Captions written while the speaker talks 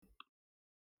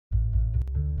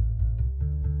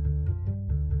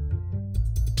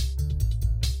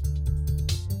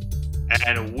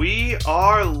And we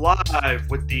are live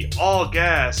with the All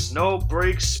Gas, No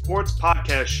Breaks Sports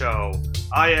Podcast Show.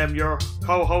 I am your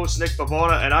co-host, Nick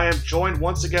Bavona, and I am joined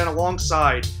once again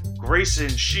alongside Grayson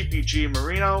Sheepy G.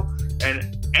 Marino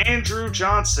and Andrew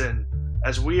Johnson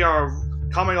as we are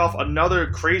coming off another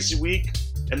crazy week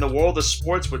in the world of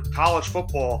sports with college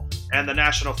football and the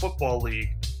National Football League.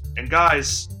 And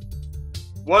guys,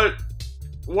 what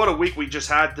a week we just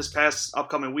had this past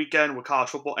upcoming weekend with college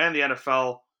football and the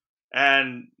NFL.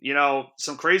 And,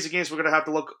 some crazy games we're going to have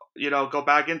to go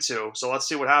back into. So let's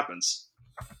see what happens.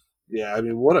 Yeah, I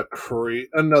mean, what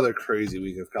another crazy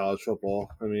week of college football.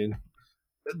 I mean,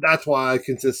 that's why I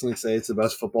consistently say it's the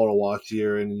best football to watch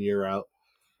year in and year out.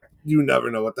 You never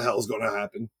know what the hell is going to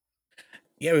happen.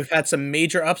 Yeah, we've had some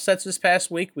major upsets this past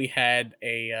week. We had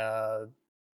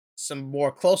some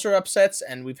more closer upsets,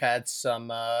 and we've had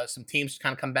some teams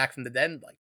kind of come back from the dead,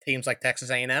 like teams like Texas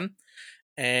A&M,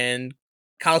 and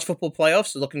college football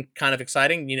playoffs are looking kind of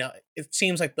exciting. It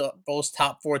seems like those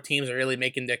top four teams are really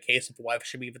making their case of why it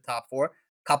should be the top four.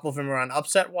 A couple of them are on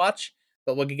upset watch,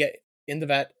 but we'll get into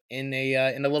that in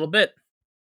a little bit.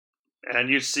 And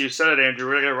you said it, Andrew.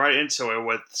 We're going to get right into it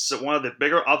with one of the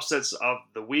bigger upsets of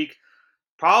the week,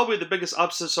 probably the biggest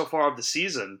upset so far of the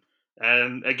season.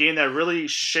 And a game that really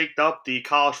shaked up the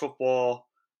college football,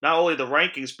 not only the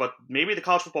rankings, but maybe the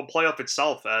college football playoff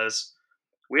itself, as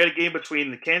we had a game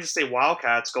between the Kansas State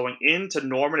Wildcats going into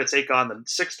Norman to take on the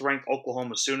 6th-ranked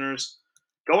Oklahoma Sooners.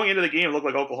 Going into the game, it looked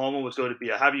like Oklahoma was going to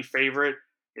be a heavy favorite.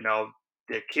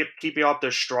 They kept keeping up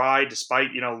their stride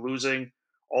despite, losing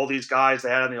all these guys they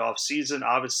had in the offseason.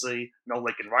 Obviously, no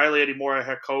Lincoln Riley anymore as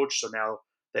head coach, so now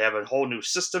they have a whole new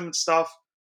system and stuff.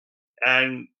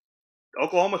 And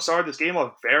Oklahoma started this game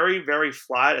off very, very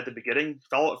flat at the beginning,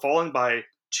 falling by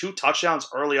 2 touchdowns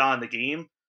early on in the game.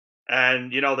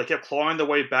 And, they kept clawing their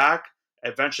way back,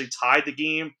 eventually tied the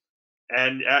game,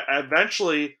 and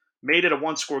eventually made it a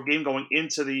one-score game going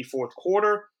into the fourth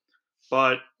quarter.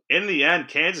 But in the end,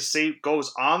 Kansas State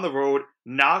goes on the road,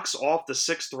 knocks off the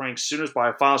 6th-ranked Sooners by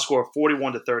a final score of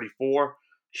 41-34.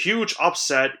 Huge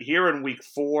upset here in Week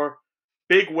 4.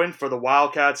 Big win for the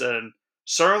Wildcats, and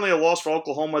certainly a loss for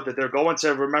Oklahoma that they're going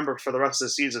to remember for the rest of the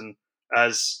season,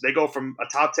 as they go from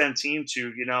a top 10 team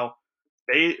to,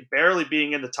 barely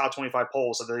being in the top 25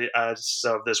 polls as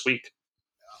of this week.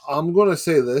 I'm going to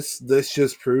say this. This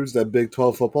just proves that Big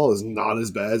 12 football is not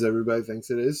as bad as everybody thinks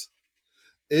it is.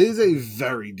 It is a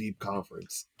very deep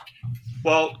conference.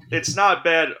 Well, it's not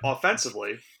bad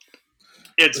offensively.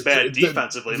 It's bad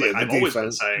defensively, like I've always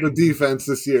been saying. The defense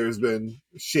this year has been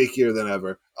shakier than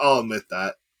ever. I'll admit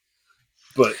that.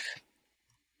 But,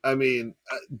 I mean,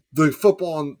 the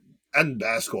football and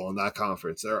basketball in that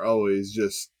conference are always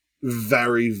just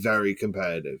very, very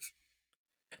competitive.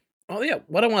 Oh, yeah.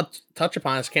 What I want to touch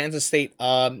upon is Kansas State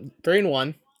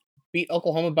 3-1, beat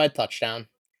Oklahoma by a touchdown.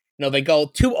 They go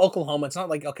to Oklahoma. It's not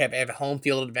like, okay, they have a home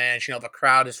field advantage. The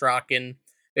crowd is rocking.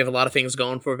 They have a lot of things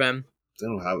going for them. They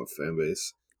don't have a fan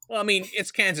base. Well, I mean,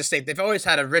 it's Kansas State. They've always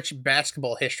had a rich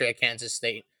basketball history at Kansas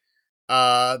State.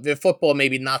 Their football,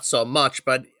 maybe not so much,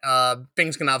 but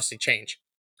things can obviously change.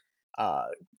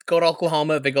 Go to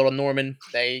Oklahoma. They go to Norman.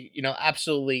 They,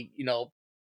 absolutely,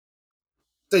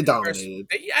 they dominated.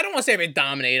 I don't want to say they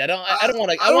dominated. I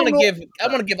want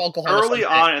to give Oklahoma early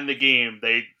on in the game.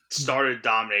 They started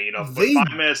dominating. With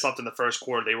 5 minutes left in the first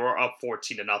quarter, they were up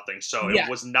 14-0. So it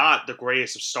was not the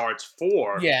greatest of starts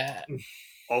for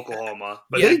Oklahoma,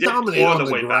 but they dominated on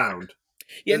the way ground. Back.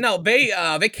 Yeah, no,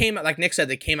 they came out, like Nick said,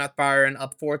 they came out firing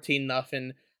up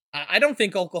 14-0. I don't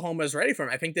think Oklahoma is ready for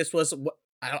them. I think this was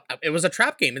it was a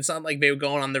trap game. It's not like they were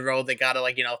going on the road. They got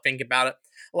to think about it.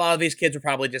 A lot of these kids were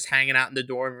probably just hanging out in the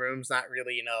dorm rooms, not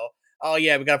really, oh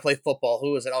yeah, we got to play football.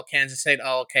 Who is it? Oh, Kansas State.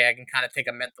 Oh, okay, I can kind of take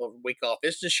a mental week off.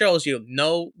 This just shows you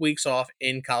no weeks off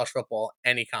in college football,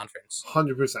 any conference.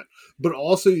 100%. But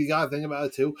also you got to think about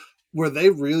it too. Were they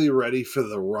really ready for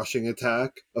the rushing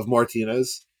attack of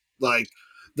Martinez? Like,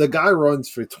 the guy runs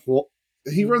for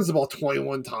he runs the ball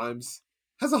 21 times,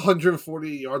 has 140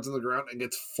 yards on the ground, and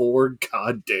gets 4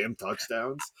 goddamn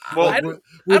touchdowns. Well, I don't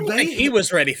think he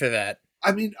was ready for that.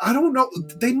 I mean, I don't know.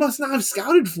 They must not have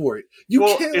scouted for it. You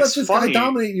can't let this guy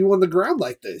dominate you on the ground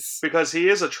like this. Because he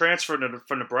is a transfer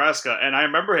from Nebraska, and I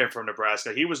remember him from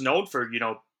Nebraska. He was known for,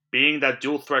 being that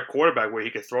dual-threat quarterback where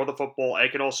he could throw the football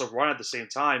and could also run at the same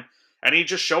time. And he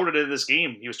just showed it in this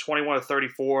game. He was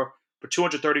 21-34 for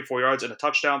 234 yards and a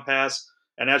touchdown pass.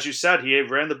 And as you said, he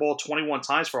ran the ball 21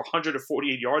 times for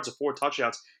 148 yards and 4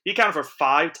 touchdowns. He accounted for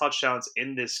 5 touchdowns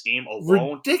in this game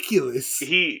alone. Ridiculous.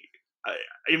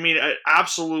 I mean, an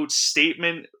absolute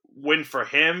statement win for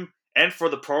him and for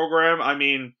the program. I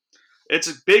mean, it's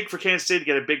big for Kansas State to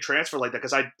get a big transfer like that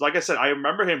because like I said, I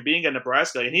remember him being in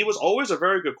Nebraska, and he was always a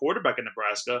very good quarterback in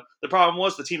Nebraska. The problem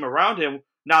was the team around him,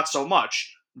 not so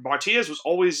much. Martinez was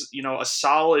always, a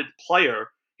solid player.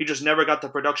 He just never got the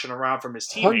production around from his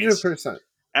teammates. 100%.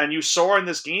 And you saw in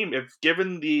this game, if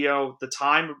given the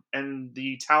time and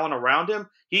the talent around him,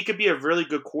 he could be a really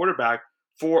good quarterback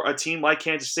for a team like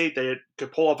Kansas State that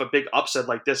could pull off a big upset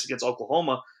like this against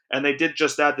Oklahoma, and they did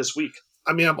just that this week.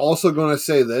 I mean, I'm also going to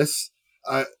say this.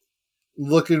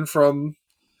 Looking from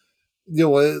the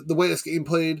way this game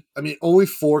played, I mean, only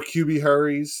 4 QB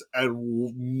hurries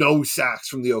and no sacks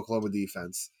from the Oklahoma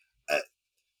defense.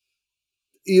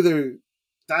 Either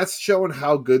that's showing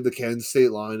how good the Kansas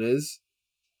State line is,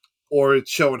 or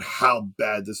it's showing how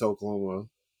bad this Oklahoma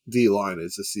D line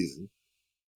is this season.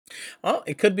 Well,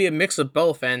 it could be a mix of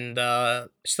both, and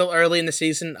still early in the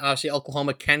season. Obviously,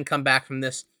 Oklahoma can come back from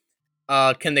this.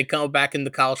 Can they come back in the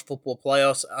college football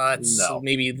playoffs? It's No.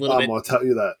 maybe a little bit. I'm going to tell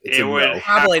you that. It's It would no.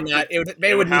 Probably not.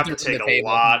 They would have need to to win take the a table.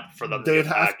 lot for them to get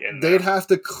back in there. They'd have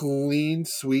to clean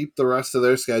sweep the rest of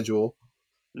their schedule.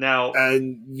 Now,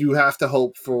 And you have to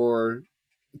hope for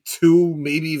 2,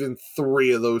 maybe even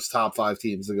 3 of those top 5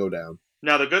 teams to go down.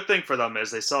 Now, the good thing for them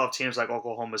is they still have teams like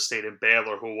Oklahoma State and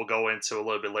Baylor, who we'll go into a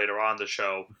little bit later on the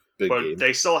show. Big but game.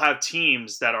 They still have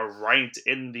teams that are ranked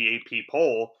in the AP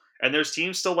poll, and there's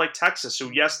teams still like Texas,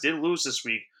 who, yes, did lose this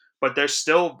week, but they're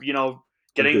still,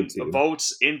 getting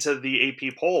votes into the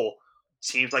AP poll.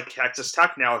 Teams like Texas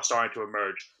Tech now are starting to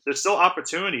emerge. There's still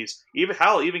opportunities. Even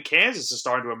Kansas is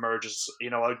starting to emerge as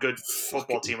a good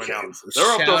football team right now.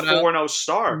 They're up to a 4-0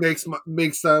 start.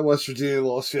 Makes that West Virginia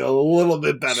loss feel a little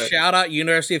bit better. Shout out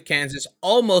University of Kansas,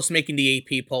 almost making the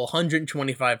AP poll,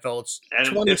 125 votes, And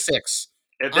 26.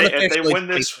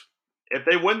 If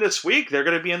they win this week, they're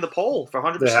going to be in the poll for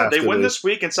 100%. They win this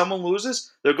week and someone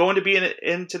loses, they're going to be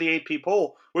into the AP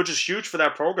poll, which is huge for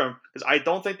that program because I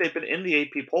don't think they've been in the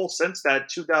AP poll since that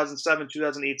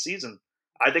 2007-2008 season.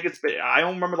 I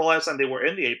don't remember the last time they were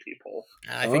in the AP poll.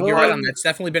 I think you're right on that. It's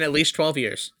definitely been at least 12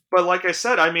 years. But like I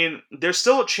said, I mean, there's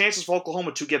still chances for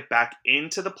Oklahoma to get back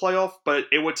into the playoff, but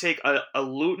it would take a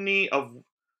litany of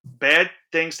bad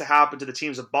things to happen to the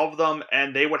teams above them,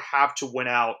 and they would have to win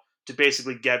out to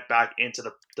basically get back into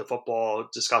the football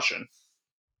discussion.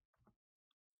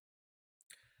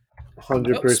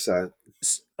 100%.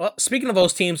 Well, speaking of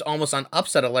those teams almost on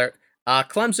upset alert,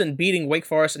 Clemson beating Wake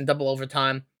Forest in double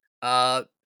overtime.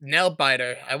 Nail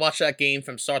biter. I watched that game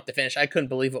from start to finish. I couldn't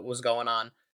believe what was going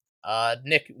on.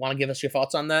 Nick, want to give us your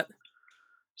thoughts on that?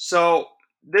 So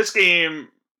this game,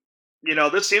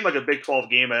 this seemed like a Big 12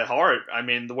 game at heart. I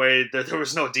mean, the way that there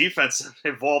was no defense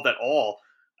involved at all.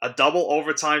 A double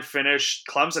overtime finish.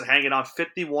 Clemson hanging on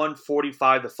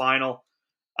 51-45 the final.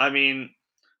 I mean,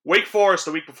 Wake Forest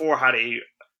the week before had a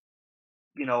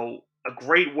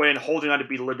great win, holding on to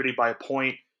beat Liberty by a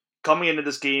point. Coming into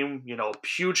this game, a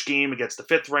huge game against the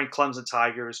 5th-ranked Clemson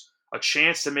Tigers. A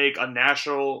chance to make a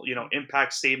national,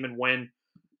 impact statement win.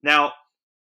 Now,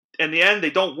 in the end, they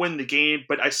don't win the game,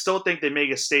 but I still think they make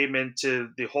a statement to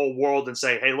the whole world and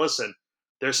say, hey, listen,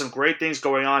 there's some great things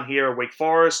going on here at Wake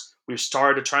Forest. We've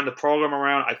started to turn the program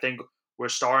around. I think we're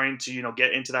starting to,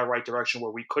 get into that right direction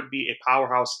where we could be a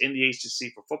powerhouse in the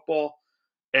ACC for football.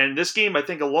 And this game, I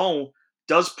think alone,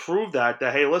 does prove that,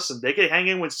 hey, listen, they can hang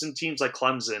in with some teams like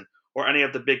Clemson or any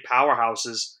of the big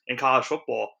powerhouses in college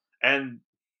football. And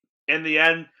in the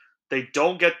end, they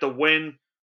don't get the win,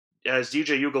 as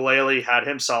DJ Uiagalelei had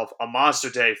himself a monster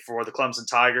day for the Clemson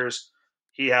Tigers.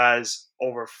 He has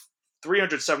over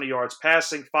 370 yards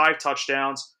passing, 5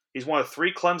 touchdowns. He's one of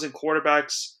 3 Clemson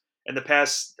quarterbacks in the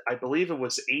past, I believe it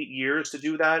was 8 years to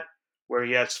do that, where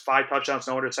he has 5 touchdowns,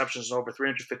 no interceptions, and over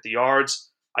 350 yards.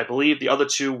 I believe the other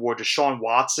 2 were Deshaun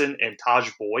Watson and Taj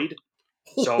Boyd.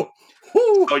 So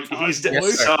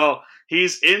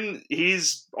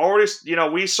he's already,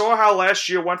 we saw how last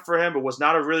year went for him. It was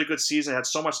not a really good season. It had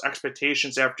so much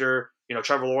expectations after,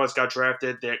 Trevor Lawrence got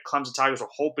drafted. The Clemson Tigers were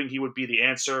hoping he would be the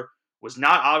answer. Was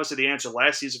not obviously the answer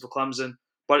last season for Clemson.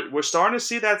 But we're starting to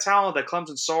see that talent that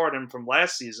Clemson saw in him from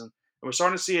last season. And we're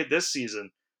starting to see it this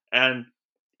season. And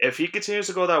if he continues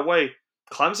to go that way,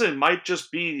 Clemson might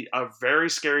just be a very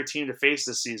scary team to face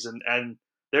this season. And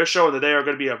they're showing that they are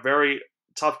going to be a very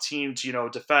tough team to,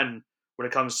 defend when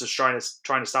it comes to trying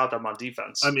to stop them on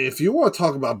defense. I mean, if you want to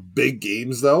talk about big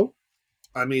games, though,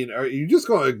 I mean, are you just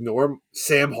going to ignore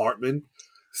Sam Hartman?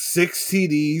 6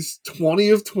 TDs, 20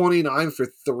 of 29 for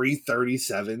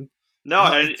 337. No,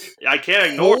 and I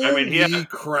can't ignore it. I mean, he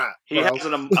has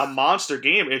a monster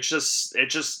game. It's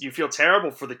just you feel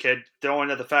terrible for the kid, throwing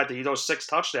at the fact that he throws 6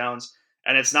 touchdowns,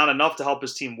 and it's not enough to help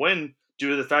his team win due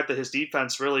to the fact that his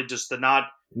defense really just did not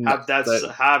No,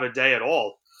 have a day at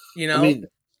all. You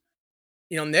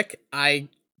know, Nick, I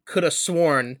could have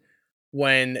sworn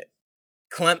when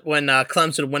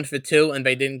Clemson went for 2 and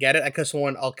they didn't get it, I could have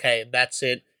sworn, okay, that's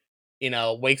it.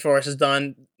 Wake Forest is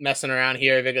done messing around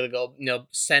here. They're gonna go,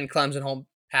 send Clemson home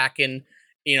packing.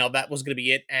 That was gonna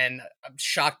be it. And I'm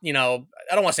shocked. I don't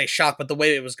want to say shocked, but the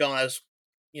way it was going, I was,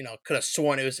 could have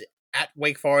sworn it was at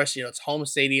Wake Forest. It's home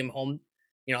stadium,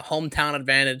 hometown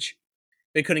advantage.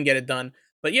 They couldn't get it done.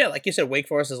 But yeah, like you said, Wake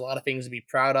Forest has a lot of things to be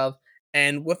proud of.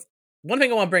 And with one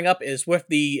thing I want to bring up is with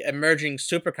the emerging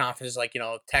super conferences, like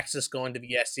Texas going to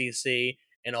the SEC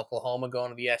and Oklahoma going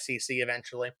to the SEC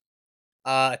eventually.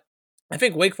 I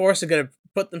think Wake Forest is going to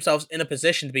put themselves in a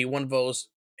position to be one of those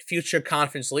future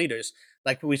conference leaders,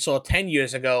 like we saw 10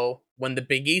 years ago when the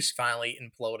Big East finally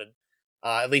imploded.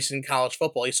 At least in college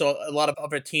football, you saw a lot of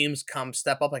other teams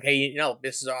step up, like, hey,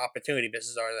 this is our opportunity. This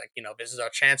is our, this is our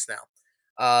chance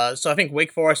now. So I think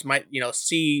Wake Forest might,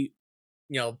 see,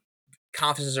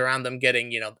 conferences around them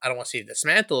getting, I don't want to say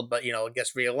dismantled, but, I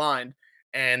guess realigned,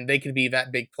 and they can be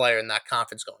that big player in that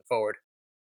conference going forward.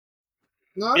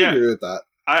 No, I agree with that.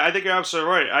 I think you're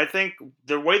absolutely right. I think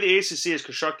the way the ACC is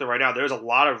constructed right now, there's a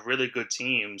lot of really good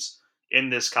teams in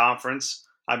this conference.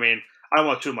 I mean, I don't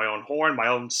want to toot my own horn. My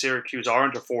own Syracuse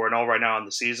Orange are 4-0 right now in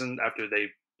the season after they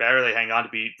barely hang on to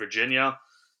beat Virginia.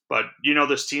 But,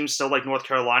 there's teams still like North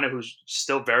Carolina who's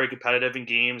still very competitive in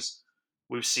games.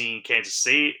 We've seen Kansas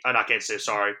State. Not Kansas State,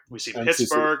 sorry. We've seen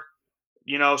Pittsburgh,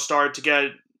 start to get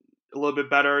a little bit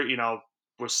better.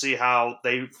 We'll see how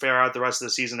they fare out the rest of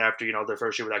the season after, their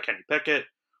first year without Kenny Pickett.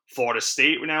 Florida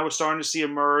State now we're starting to see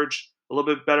emerge a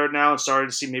little bit better now and starting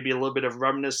to see maybe a little bit of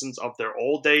reminiscence of their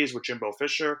old days with Jimbo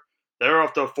Fisher. They're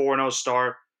off to a 4-0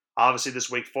 start. Obviously,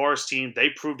 this Wake Forest team, they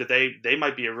proved that they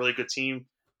might be a really good team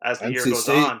as the year goes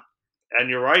on. And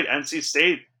you're right, NC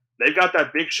State, they've got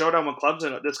that big showdown with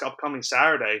Clemson this upcoming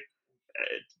Saturday.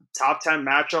 Top 10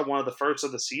 matchup, one of the first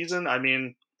of the season. I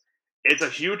mean, it's a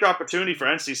huge opportunity for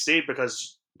NC State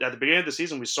because at the beginning of the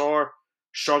season, we saw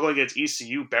struggling against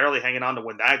ECU, barely hanging on to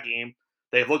win that game.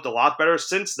 They've looked a lot better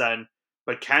since then,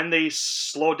 but can they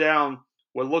slow down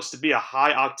what looks to be a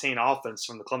high-octane offense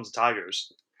from the Clemson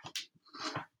Tigers?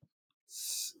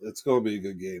 It's going to be a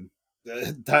good game.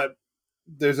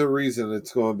 There's a reason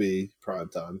it's going to be prime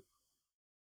time.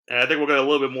 And I think we'll get a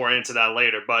little bit more into that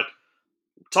later, but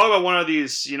talk about one of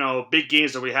these, big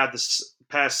games that we had this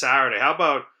past Saturday. How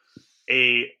about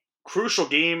a crucial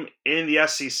game in the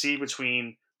SEC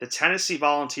between the Tennessee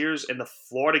Volunteers and the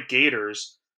Florida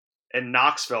Gators in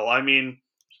Knoxville? I mean,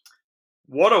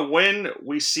 what a win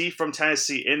we see from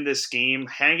Tennessee in this game.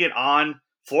 Hanging on.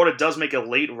 Florida does make a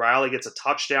late rally, gets a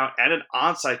touchdown and an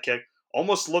onside kick,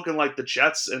 almost looking like the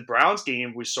Jets and Browns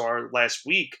game we saw last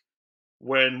week,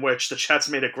 which the Jets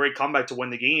made a great comeback to win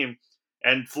the game.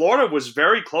 And Florida was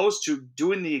very close to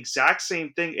doing the exact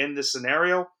same thing in this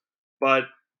scenario, but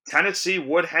Tennessee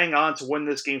would hang on to win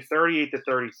this game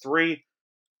 38-33.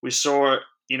 We saw,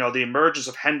 the emergence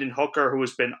of Hendon Hooker, who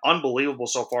has been unbelievable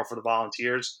so far for the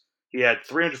Volunteers. He had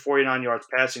 349 yards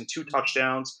passing, 2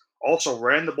 touchdowns, also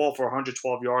ran the ball for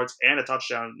 112 yards and a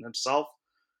touchdown himself.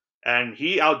 And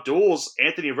he outduels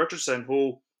Anthony Richardson,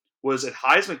 who was a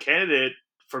Heisman candidate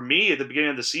for me at the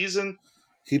beginning of the season.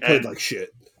 He played like shit.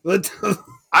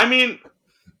 I mean,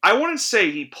 I wouldn't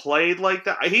say he played like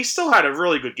that. He still had a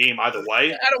really good game either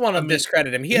way. I don't want to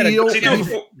discredit him.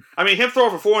 Him throw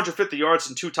for 450 yards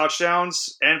and 2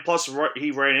 touchdowns, and plus he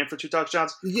ran in for 2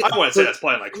 touchdowns. Yeah, I wouldn't say that's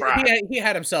playing like crap. He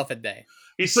had himself a day.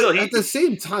 At the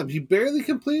same time, he barely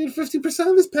completed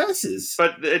 50% of his passes.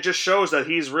 But it just shows that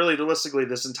he's really realistically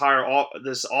this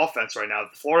this offense right now.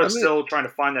 Florida's still trying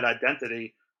to find that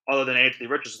identity other than Anthony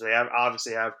Richardson. They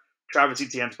obviously have Travis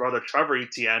Etienne's brother, Trevor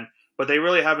Etienne, but they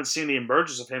really haven't seen the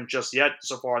emergence of him just yet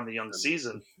so far in the young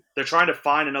season. They're trying to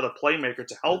find another playmaker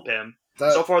to help him.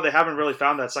 So far, they haven't really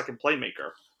found that second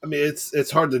playmaker. I mean,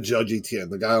 it's hard to judge Etienne.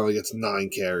 The guy only gets 9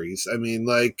 carries. I mean,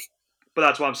 But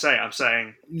that's what I'm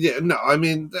saying. Yeah, no, I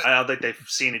mean... I don't think they've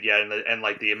seen it yet and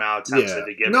the amount of attempts that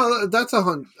they give. No, that's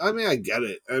 100... I mean, I get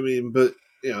it. I mean, but,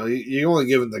 you're only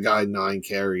giving the guy 9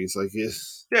 carries.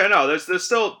 Yeah, no, there's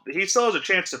still... He still has a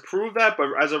chance to prove that, but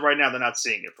as of right now, they're not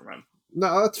seeing it from him.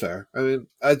 No, that's fair. I mean,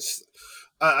 I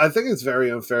think it's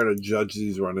very unfair to judge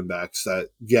these running backs that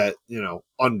get,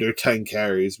 under 10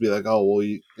 carries. Be like, oh, well,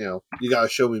 you got to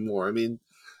show me more. I mean,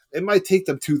 it might take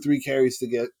them 2-3 carries to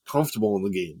get comfortable in the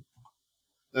game.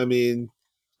 I mean,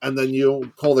 and then you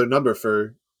don't call their number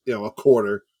for, a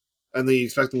quarter, and then you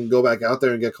expect them to go back out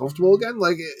there and get comfortable again?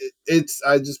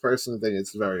 I just personally think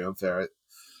it's very unfair. I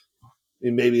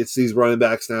mean, maybe it's these running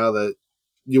backs now that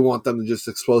you want them to just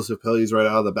explosive plays right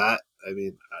out of the bat. I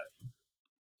mean,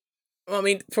 Well, I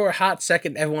mean, for a hot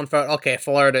second, everyone thought, okay,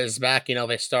 Florida is back.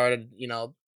 They started,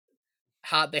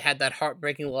 hot. They had that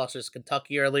heartbreaking loss to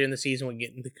Kentucky earlier in the season. We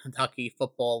get into Kentucky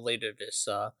football later this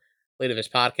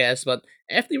podcast. But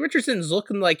Anthony Richardson's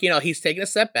looking like he's taking a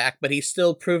step back, but he's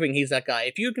still proving he's that guy.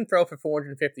 If you can throw for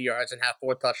 450 yards and have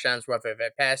 4 touchdowns, whether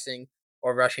they're passing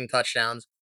or rushing touchdowns,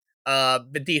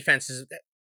 the defense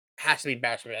has to be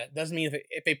better for that. Doesn't mean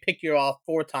if they pick you off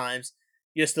 4 times,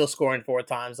 you're still scoring 4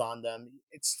 times on them.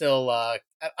 It's still I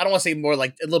don't want to say more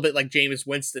like a little bit like Jameis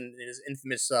Winston in his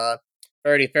infamous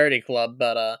 30-30 club,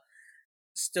 but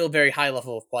still very high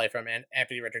level of play from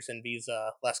Anthony Richardson these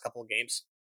last couple of games.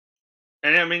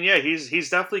 And I mean, yeah, he's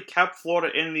definitely kept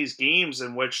Florida in these games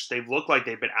in which they've looked like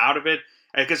they've been out of it.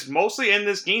 Because mostly in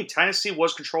this game, Tennessee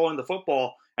was controlling the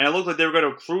football, and it looked like they were going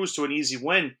to cruise to an easy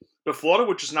win. But Florida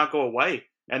would just not go away,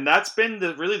 and that's been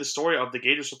really the story of the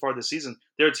Gators so far this season.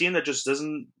 They're a team that just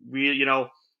doesn't really,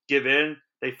 give in.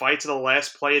 They fight to the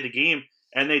last play of the game,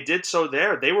 and they did so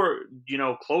there. They were,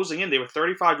 closing in. They were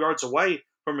 35 yards away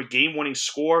from a game-winning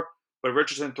score, but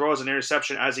Richardson throws an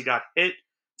interception as he got hit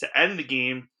to end the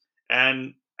game.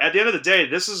 And at the end of the day,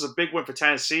 this is a big win for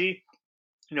Tennessee.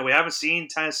 We haven't seen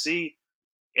Tennessee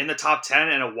in the top 10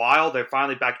 in a while. They're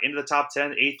finally back into the top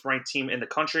 10, 8th-ranked team in the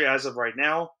country as of right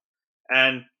now.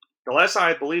 And the last time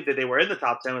I believe that they were in the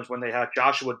top 10 was when they had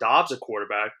Joshua Dobbs at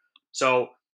quarterback. So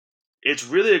it's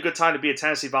really a good time to be a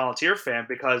Tennessee Volunteer fan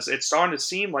because it's starting to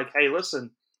seem like, hey,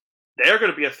 listen, they're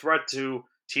going to be a threat to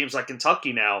teams like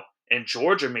Kentucky now and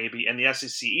Georgia maybe in the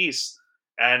SEC East.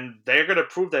 And they're going to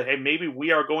prove that, hey, maybe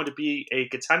we are going to be a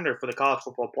contender for the college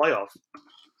football playoff.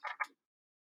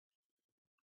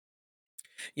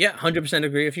 Yeah, 100%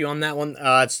 agree with you on that one.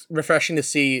 It's refreshing to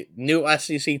see new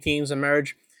SEC teams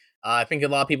emerge. I think a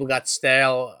lot of people got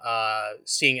stale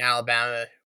seeing Alabama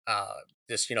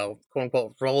just, quote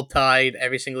unquote, roll tide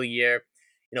every single year,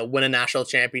 win a national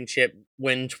championship,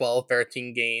 win 12,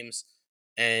 13 games,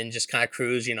 and just kind of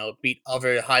cruise, beat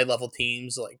other high level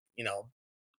teams like,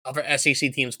 other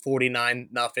SEC teams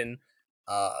 49-0.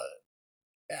 I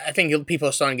think people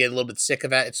are starting to get a little bit sick of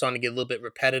that. It's starting to get a little bit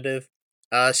repetitive.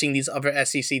 Seeing these other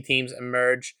SEC teams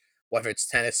emerge, whether it's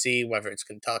Tennessee, whether it's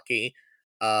Kentucky,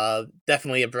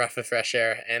 definitely a breath of fresh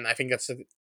air, and I think that's going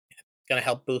to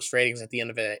help boost ratings at the end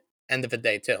of the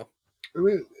day too. I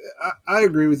mean, I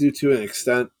agree with you to an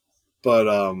extent, but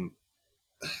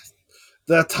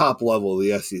that top level of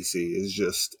the SEC is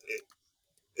just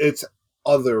it's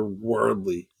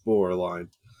otherworldly borderline.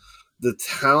 The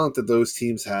talent that those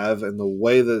teams have and the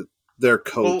way that they're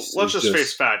coached. Well, let's just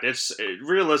face fact. It's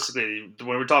realistically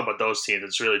when we talk about those teams,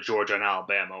 it's really Georgia and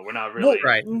Alabama. We're not really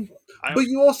right. But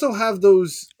you also have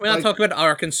those. We're not talking about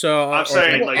Arkansas. I'm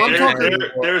saying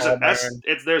there's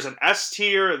an S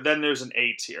tier, then there's an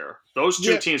A tier. Those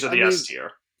two teams are the S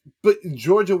tier. But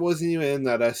Georgia wasn't even in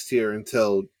that S tier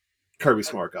until Kirby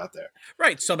Smart got there.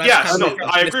 Right, so that's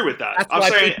I agree with that. That's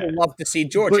why people love to see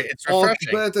Georgia. It's refreshing.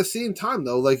 But at the same time,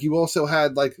 though, like you also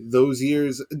had like those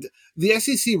years, the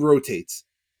SEC rotates.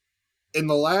 In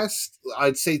the last,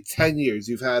 I'd say 10 years,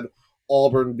 you've had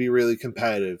Auburn be really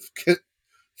competitive,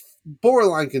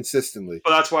 borderline consistently.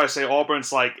 But that's why I say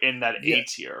Auburn's like in that A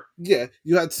tier. Yeah,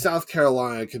 you had South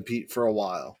Carolina compete for a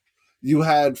while. You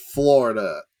had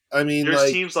Florida. I mean,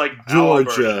 there's teams like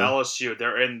Georgia, Auburn and LSU.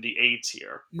 They're in the A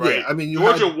tier, right? Yeah, I mean,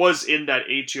 Georgia was in that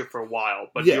A tier for a while,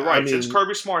 but you're right. Since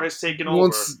Kirby Smart has taken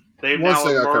over, they've now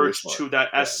emerged to that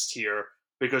S tier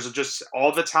because of just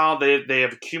all the talent they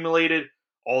have accumulated,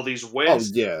 all these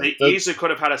wins. They easily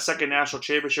could have had a second national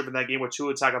championship in that game with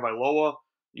Tua Tagovailoa.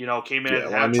 Came in at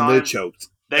halftime. I mean, they choked.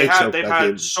 They've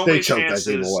had so many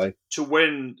chances to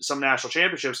win some national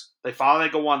championships. They finally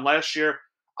go on last year.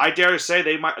 I dare say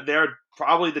they're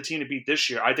probably the team to beat this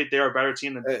year. I think they're a better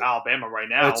team than Alabama right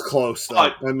now. It's close, though.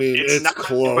 I mean, it's not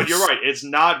close. But you're right. It's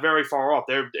not very far off.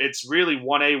 It's really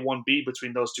 1A, 1B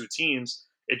between those two teams.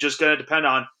 It's just going to depend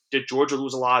on, did Georgia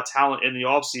lose a lot of talent in the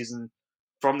offseason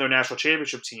from their national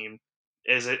championship team?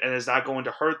 Is that going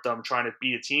to hurt them trying to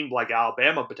beat a team like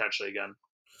Alabama potentially again?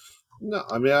 No,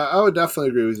 I mean, I would definitely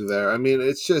agree with you there. I mean,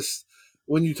 it's just,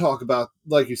 when you talk about,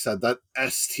 like you said, that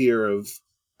S tier of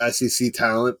SEC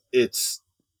talent, it's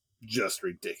just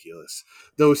ridiculous.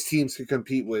 Those teams can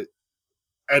compete with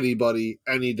anybody,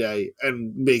 any day,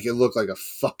 and make it look like a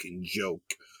fucking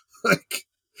joke. Like,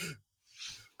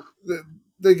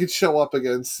 they could show up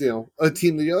against, a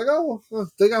team that you're like, oh, well,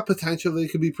 they got potential, they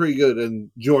could be pretty good,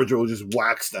 and Georgia will just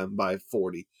wax them by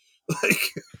 40. Like,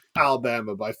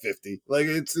 Alabama by 50. Like,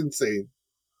 it's insane.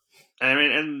 I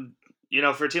mean,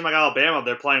 and, for a team like Alabama,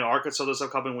 they're playing Arkansas this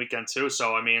upcoming weekend, too.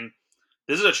 So, I mean,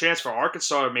 this is a chance for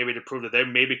Arkansas maybe to prove that they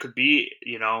maybe could be,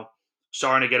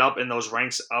 starting to get up in those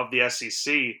ranks of the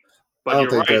SEC. I But don't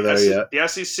you're think they're right. there yet. The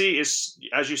SEC is,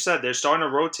 as you said, they're starting to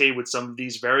rotate with some of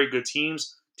these very good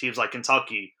teams. Teams like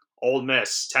Kentucky, Ole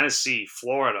Miss, Tennessee,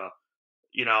 Florida.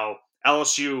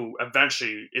 LSU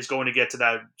eventually is going to get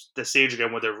to the stage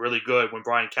again where they're really good when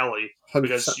Brian Kelly, 100%.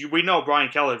 because we know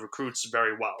Brian Kelly recruits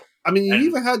very well. I mean, you And-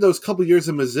 even had those couple years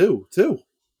in Mizzou too.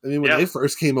 I mean, when Yeah. they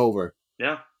first came over,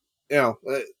 Yeah.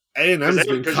 A&M's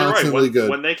been constantly good.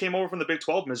 When they came over from the Big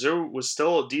 12, Mizzou was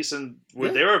still a decent.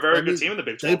 Yeah, They were a very I good mean, team in the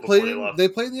Big They 12 before played. they left. They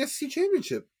played in the SEC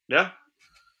championship. Yeah.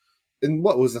 In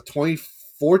what was it,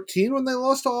 2014 when they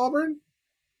lost to Auburn?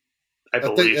 I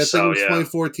think believe it so. was Yeah.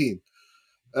 2014.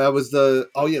 That was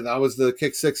the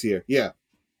kick 6 year. Yeah.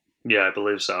 Yeah, I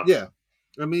believe so. Yeah.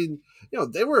 I mean,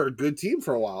 they were a good team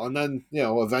for a while, and then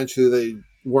eventually they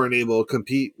weren't able to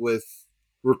compete with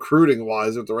recruiting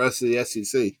wise with the rest of the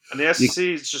SEC. And the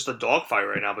SEC is just a dogfight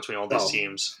right now between all these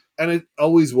teams. And it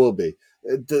always will be.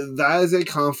 That is a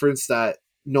conference that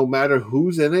no matter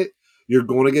who's in it, you're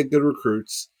going to get good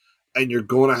recruits, and you're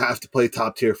going to have to play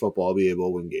top tier football to be able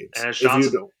to win games. And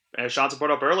as Johnson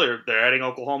brought up earlier, they're adding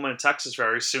Oklahoma and Texas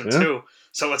very soon too.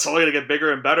 So it's only going to get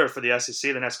bigger and better for the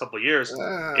SEC the next couple of years.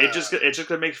 It's just going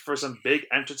to make for some big,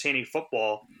 entertaining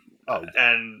football.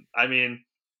 And I mean,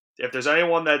 if there's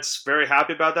anyone that's very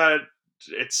happy about that,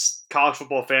 it's college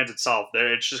football fans itself.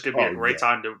 It's just going to be a great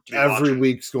time to be every watching.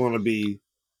 week's going to be.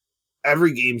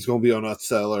 Every game's going to be on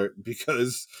upset alert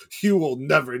because you will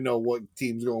never know what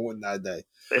team's going to win that day.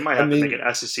 They might have to make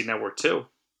an SEC network too.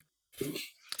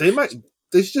 They might.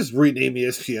 They should just rename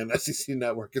ESPN SEC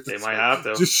Network. They might have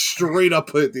to. Just straight up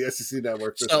put the SEC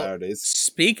Network for Saturdays.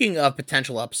 Speaking of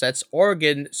potential upsets,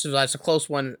 Oregon survives a close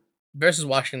one versus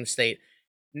Washington State.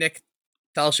 Nick,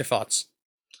 tell us your thoughts.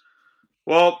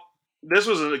 Well, this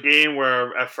was a game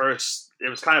where at first it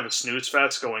was kind of a snooze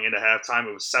fest going into halftime.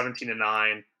 It was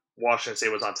 17-9. Washington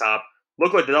State was on top.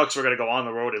 Looked like the Ducks were going to go on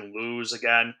the road and lose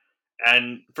again.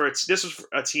 And this was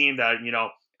a team that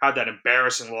had that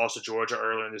embarrassing loss to Georgia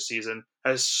earlier in the season.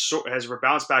 Has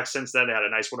bounced back since then. They had a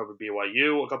nice win over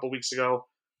BYU a couple weeks ago.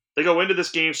 They go into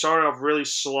this game, started off really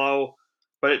slow,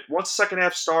 but once the second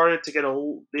half started to get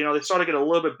they started to get a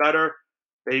little bit better.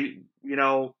 They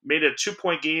made it a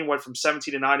 2-point game, went from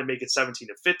 17-9 to make it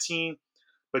 17-15.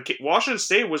 But Washington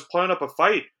State was playing up a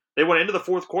fight. They went into the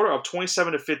fourth quarter up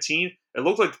 27-15. It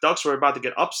looked like the Ducks were about to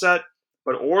get upset,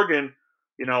 but Oregon,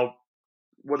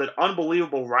 with an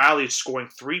unbelievable rally, scoring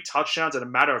 3 touchdowns in a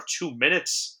matter of 2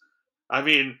 minutes. I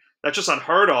mean, that's just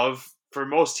unheard of for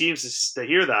most teams to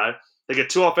hear that. They get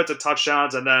 2 offensive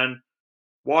touchdowns, and then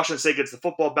Washington State gets the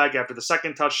football back after the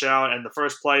second touchdown, and the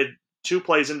first play, 2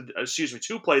 plays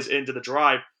into the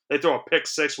drive, they throw a pick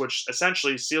 6, which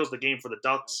essentially seals the game for the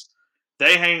Ducks.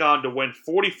 They hang on to win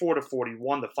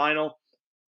 44-41, the final.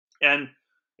 And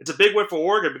it's a big win for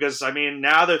Oregon because,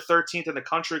 now they're 13th in the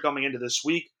country coming into this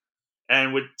week.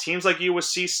 And with teams like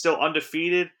USC still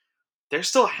undefeated, they're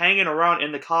still hanging around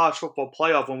in the college football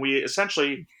playoff when we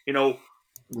essentially,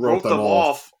 wrote them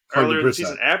off earlier in the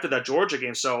season after that Georgia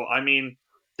game. So,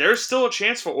 there's still a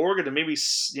chance for Oregon to maybe,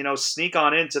 sneak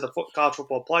on into the college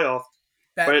football playoff.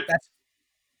 But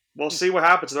we'll see what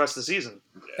happens the rest of the season.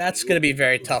 That's going to be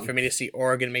very tough for me to see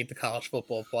Oregon make the college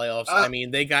football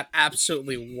playoffs. They got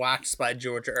absolutely waxed by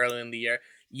Georgia early in the year.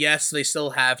 Yes, they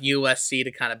still have USC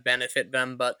to kind of benefit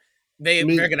them, but they're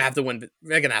going to have to win.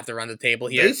 They're going to have to run the table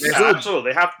here.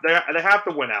 Absolutely, they have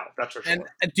to win out. That's for sure.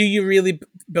 And do you really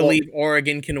believe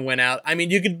Oregon can win out?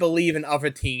 You could believe in other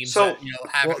teams. So,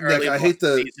 early. Nick, I hate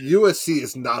USC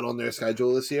is not on their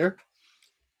schedule this year.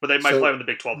 But they might play them in the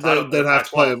Big 12 title. They'd have to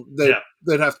play them.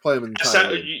 They'd have to play them in the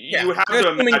title. You would have to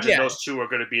imagine those two are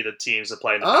going to be the teams that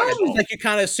play in the Pac 12. You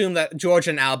kind of assume that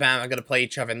Georgia and Alabama are going to play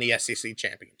each other in the SEC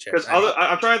championship. Because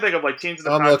I'm trying to think of teams in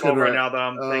the Pac 12 right now that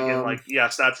I'm thinking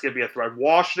yes, that's going to be a threat.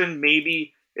 Washington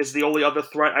maybe is the only other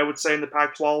threat I would say in the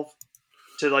Pac 12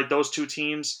 to those two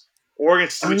teams. We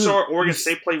saw Oregon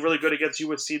State play really good against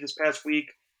USC this past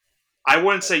week. I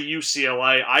wouldn't say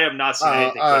UCLA. I have not seen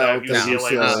anything good out of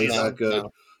UCLA this season. Not good.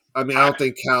 I don't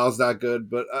think Cal's that good,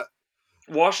 but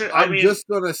Washington. I'm just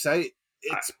gonna say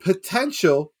it's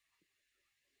potential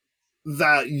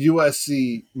that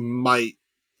USC might.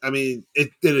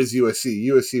 It is USC.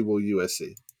 USC will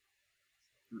USC.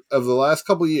 Of the last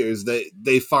couple of years,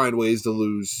 they find ways to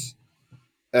lose,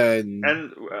 and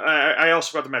I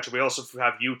also forgot to mention we also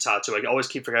have Utah too. I always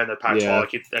keep forgetting the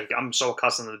Pac-12. I'm so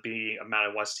accustomed to being a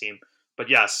Mountain West team, but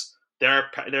yes, they're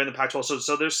in the Pac-12.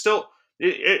 So there's still.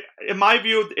 In my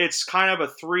view, it's kind of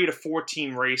a 3 to 4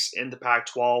 team race in the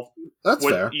Pac-12. That's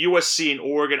fair. USC and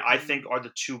Oregon, I think, are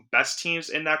the 2 best teams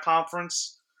in that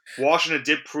conference. Washington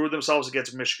did prove themselves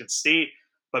against Michigan State.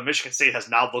 but Michigan State has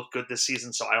not looked good this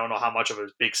season, so I don't know how much of a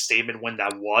big statement win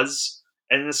that was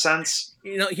in a sense.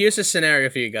 Here's a scenario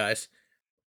for you guys.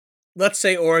 Let's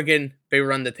say Oregon, they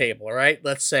run the table, all right?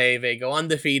 Let's say they go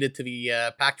undefeated to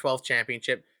the Pac-12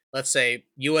 championship. Let's say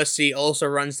USC also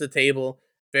runs the table.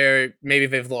 Maybe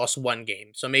they've lost one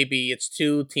game. So maybe it's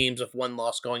two teams with one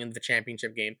loss going into the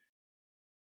championship game.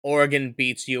 Oregon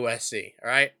beats USC, all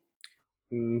right?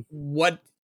 Where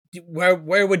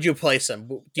would you place them?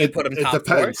 Do you put them top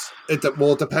depends. four? It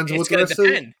depends on what It's the going to rest of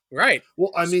depend, right?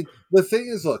 Well, I mean, the thing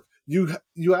is, look, you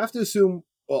have to assume.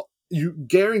 Well, you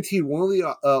guaranteed one of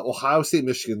the Ohio State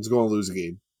Michigan's going to lose a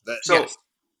game.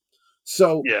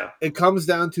 So yeah, it comes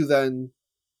down to then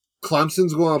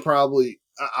Clemson's going to probably.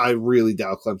 I really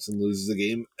doubt Clemson loses the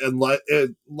game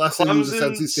unless they lose the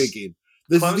NC State game.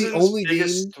 This is the only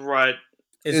biggest threat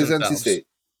is NC State.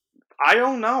 I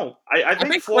don't know. I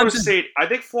think Florida State. I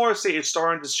think Florida State is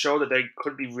starting to show that they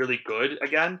could be really good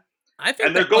again. I think,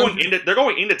 and they're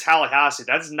going into Tallahassee.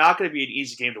 That's not going to be an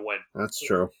easy game to win. That's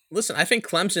true. Listen, I think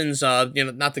Clemson's.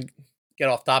 Not to get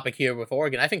off topic here with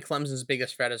Oregon. I think Clemson's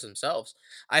biggest threat is themselves.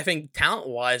 I think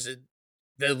talent-wise,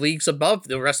 the league's above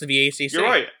the rest of the ACC. You're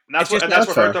right. And that's what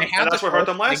hurt them. And that's what hurt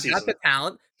them last season. They got the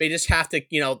talent. They just have to,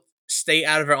 stay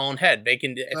out of their own head. They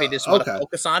can, if they just want to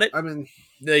focus on it. I mean,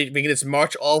 they can just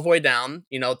march all the way down,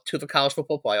 to the college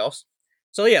football playoffs.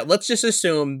 So yeah, let's just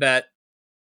assume that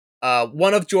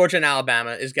one of Georgia and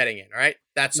Alabama is getting in. Right?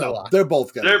 That's a lot. They're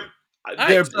both getting in.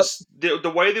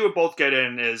 The way they would both get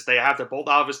in is they have to both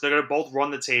obviously they're going to both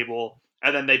run the table,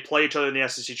 and then they play each other in the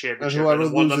SEC championship. And whoever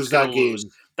loses that game,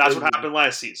 that's what happened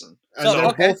last season. And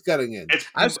they're both getting in.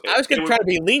 I was going to try to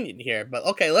be lenient here, but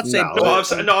okay, let's say.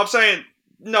 I'm saying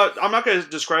no. I'm not going to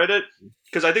discredit it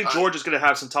because I think Georgia's going to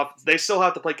have some tough. They still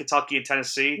have to play Kentucky and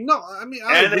Tennessee. No, I mean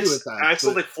I agree with that. And I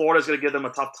still think Florida's going to give them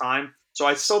a tough time. So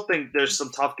I still think there's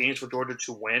some tough games for Georgia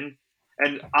to win.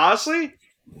 And honestly,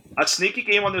 a sneaky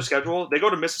game on their schedule. They go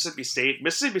to Mississippi State.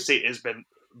 Mississippi State has been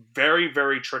very,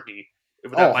 very tricky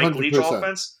with that Mike 100%. Leach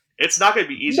offense. It's not going to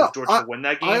be easy for Georgia to win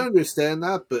that game. I understand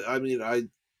that, but I mean,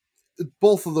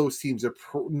 both of those teams are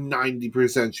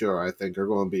 90% sure. I think are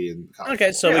going to be in college.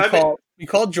 Okay, so we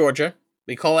call Georgia,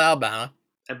 we call Alabama,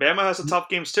 and Bama has some tough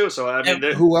games too. So I mean,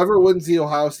 whoever wins the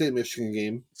Ohio State Michigan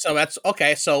game. So that's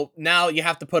okay. So now you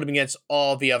have to put them against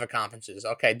all the other conferences.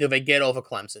 Okay, do they get over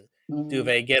Clemson? Do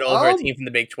they get over a team from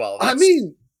the Big 12? I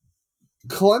mean,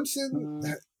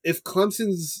 Clemson. If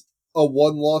Clemson's a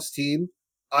one-loss team,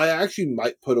 I actually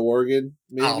might put Oregon.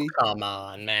 Maybe. Oh, come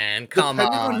on, man! Come on.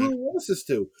 Depending on who loses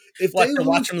to. If they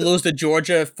watch them lose to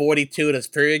Georgia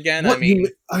 42-3 again.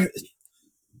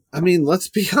 I mean, let's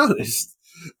be honest.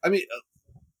 I mean,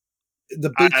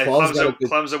 the Big 12.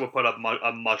 Clemson would put up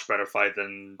a much better fight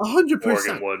than 100%.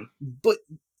 Oregon would. But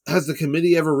has the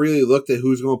committee ever really looked at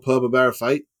who's going to put up a better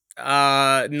fight?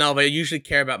 No, they usually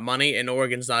care about money, and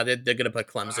Oregon's not it. They're going to put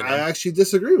Clemson in. I actually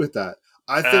disagree with that.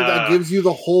 I think that gives you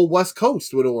the whole West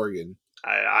Coast with Oregon.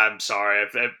 I'm sorry.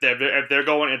 If they're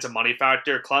going into money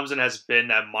factor, Clemson has been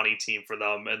that money team for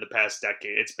them in the past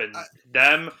decade. It's been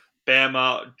them,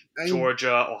 Bama,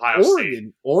 Georgia, Ohio State.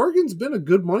 Oregon's been a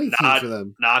good money team for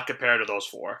them. Not compared to those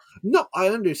four. No, I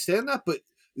understand that, but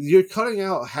you're cutting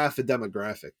out half a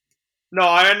demographic. No,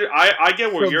 I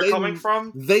get where you're coming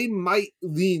from. They might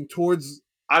lean towards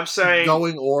I'm saying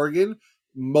going Oregon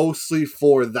mostly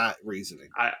for that reasoning.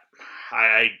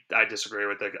 I disagree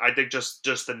with it. I think just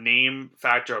the name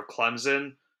factor of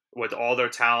Clemson with all their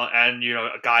talent and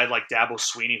a guy like Dabo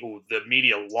Swinney who the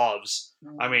media loves.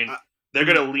 I mean, they're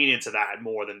going to lean into that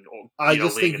more than I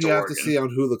just think you have to see on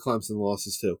who the Clemson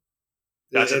losses to.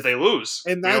 That's if they lose.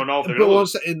 And you don't know if they're going to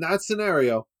lose. In that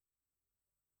scenario,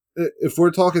 if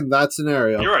we're talking that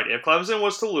scenario, you're right. If Clemson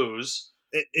was to lose,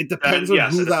 it depends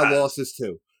on who that loss is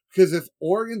to. Because if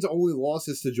Oregon's only loss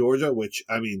is to Georgia, which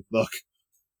I mean, look.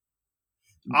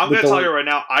 I'm going to tell you right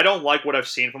now, I don't like what I've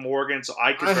seen from Oregon, so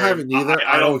I haven't either.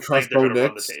 I don't trust Bo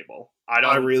Nix.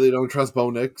 I really don't trust Bo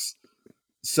Nix.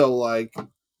 So,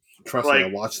 trust me, I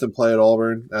watched him play at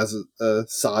Auburn as a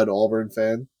side Auburn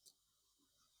fan.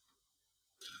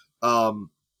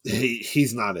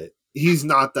 He's not it. He's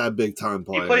not that big time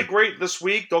player. He played great this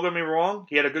week. Don't get me wrong.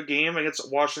 He had a good game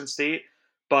against Washington State,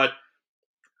 but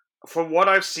from what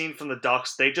I've seen from the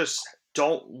Ducks, they just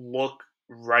don't look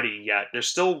ready yet. They're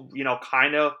still,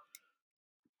 kind of,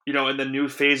 in the new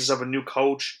phases of a new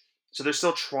coach. So they're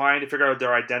still trying to figure out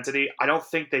their identity. I don't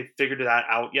think they figured that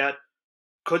out yet.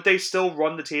 Could they still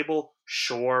run the table?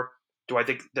 Sure. Do I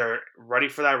think they're ready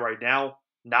for that right now?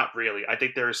 Not really. I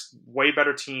think there's way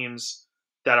better teams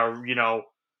that are,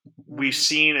 we've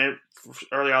seen it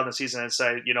early on in the season and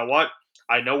say, you know what?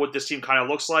 I know what this team kind of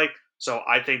looks like. So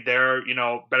I think they're,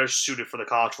 better suited for the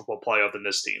college football playoff than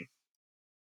this team.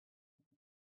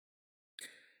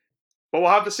 But we'll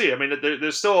have to see. I mean,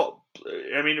 there's still.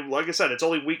 I mean, like I said, it's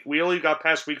only week. We only got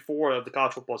past week 4 of the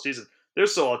college football season.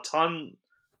 There's still a ton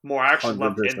more action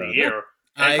left in the 100%. year.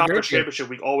 I And agree conference with you. championship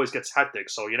week always gets hectic,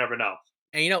 so you never know.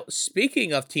 And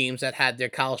speaking of teams that had their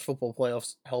college football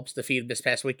playoffs hopes defeated this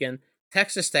past weekend,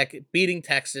 Texas Tech beating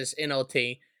Texas in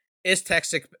OT. Is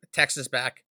Texas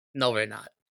back? No, they're not.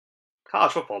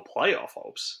 College football playoff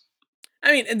hopes.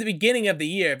 I mean, in the beginning of the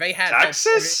year, they had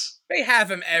Texas. they have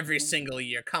them every single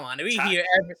year. Come on, we Texas.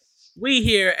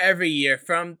 hear every year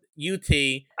from UT.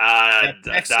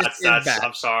 Texas is back.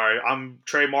 I'm sorry. I'm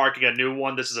trademarking a new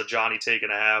one. This is a Johnny take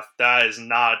and a half. That is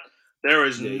not. There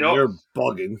is no. You're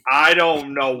bugging. I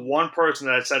don't know one person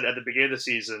that said at the beginning of the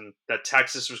season that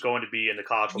Texas was going to be in the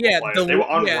college football playoff. They were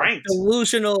unranked.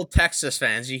 Delusional Texas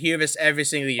fans. You hear this every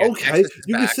single year. Okay,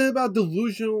 you can say about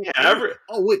delusional. Yeah,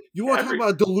 oh wait, you want to talk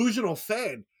about a delusional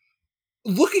fan?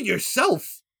 Look at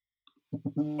yourself.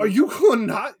 Are you going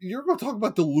not? You're going to talk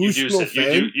about delusional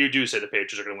fan? You do say the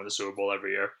Patriots are going to win the Super Bowl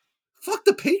every year. Fuck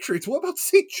the Patriots. What about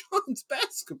St. John's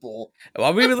basketball?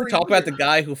 Well, we really talk about the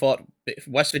guy who thought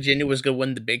West Virginia was going to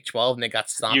win the Big 12 and they got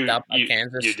stomped out by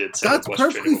Kansas. You did say that's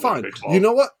perfectly fine. You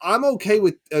know what? I'm okay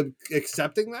with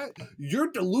accepting that.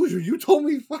 You're delusional. You told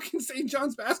me fucking St.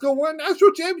 John's basketball won a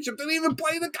national championship. Didn't even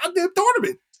play the goddamn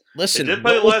tournament. Listen, they did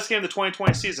play the last game of the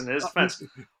 2020 season. In his defense,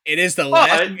 it is the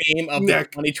last game of the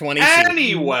 2020 season.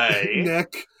 Anyway,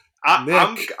 Nick, I'm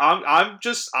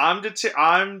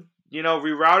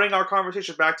rerouting our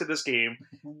conversation back to this game.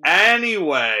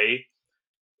 Anyway,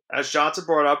 as Johnson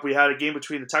brought up, we had a game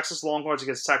between the Texas Longhorns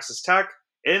against Texas Tech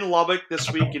in Lubbock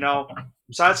this week.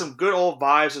 Besides some good old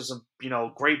vibes and some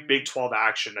great Big 12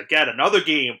 action. Again, another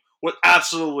game with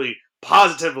absolutely,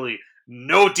 positively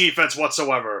no defense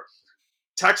whatsoever.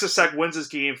 Texas Tech wins this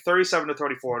game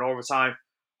 37-34 in overtime.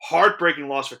 Heartbreaking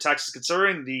loss for Texas,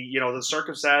 considering the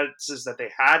circumstances that they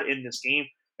had in this game.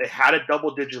 They had a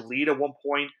double-digit lead at one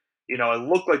point. It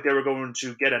looked like they were going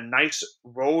to get a nice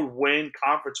road win,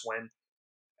 conference win,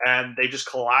 and they just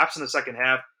collapsed in the second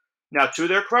half. Now, to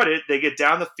their credit, they get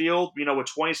down the field, with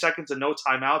 20 seconds and no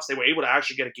timeouts. They were able to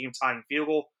actually get a game-tying field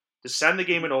goal to send the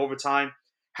game in overtime.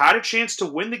 Had a chance to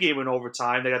win the game in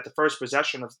overtime. They got the first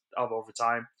possession of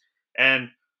overtime. And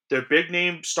their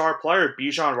big-name star player,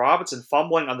 Bijan Robinson,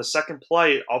 fumbling on the second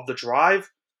play of the drive,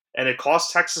 and it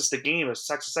cost Texas the game as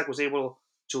Texas Tech was able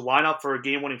to line up for a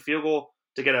game-winning field goal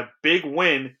to get a big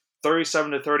win,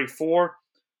 37-34.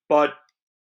 But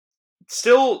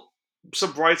still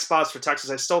some bright spots for Texas.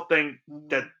 I still think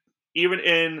that even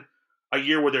in a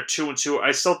year where they're 2-2,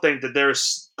 I still think that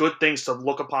there's good things to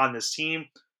look upon this team.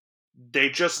 They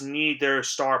just need their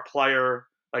star player,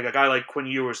 like a guy like Quinn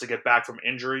Ewers, to get back from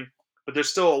injury. But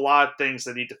there's still a lot of things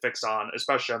they need to fix on,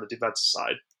 especially on the defensive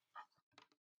side.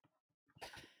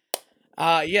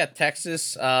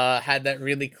 Texas had that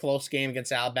really close game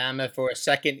against Alabama for a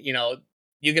second.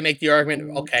 You can make the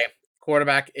argument, okay,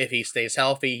 quarterback, if he stays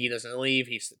healthy, he doesn't leave,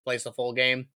 he plays the full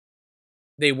game,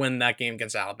 they win that game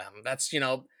against Alabama. That's,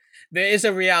 there is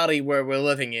a reality where we're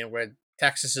living in where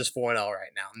Texas is 4-0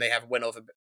 right now, and they have a win over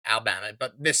Alabama,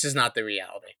 but this is not the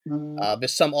reality.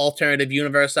 There's some alternative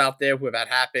universe out there where that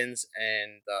happens,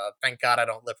 and thank God I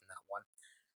don't live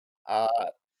in that one.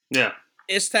 Yeah.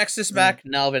 Is Texas back?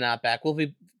 No, they're not back. Will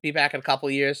we be back in a couple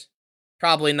of years?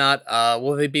 Probably not.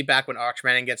 Will they be back when Arch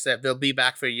Manning gets there? They'll be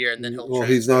back for a year, and then he'll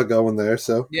transfer. He's not going there,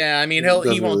 so... Yeah, I mean,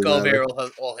 he won't go there,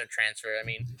 or he'll transfer. I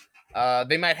mean,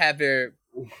 they might have their...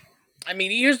 I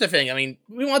mean, here's the thing. I mean,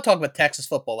 we want to talk about Texas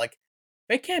football. Like,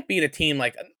 they can't beat a team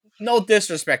like... No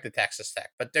disrespect to Texas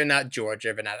Tech, but they're not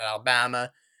Georgia, they're not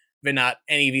Alabama, they're not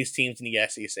any of these teams in the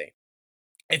SEC.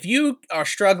 If you are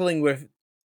struggling with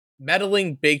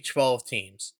meddling Big 12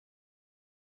 teams,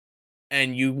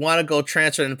 and you want to go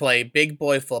transfer and play big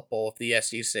boy football with the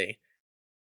SEC,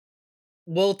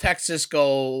 will Texas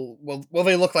go? Will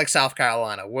they look like South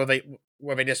Carolina? Will they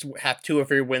just have 2 or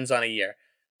 3 wins on a year?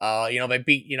 They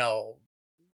beat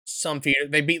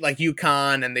they beat like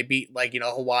UConn and they beat like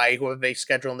Hawaii, who they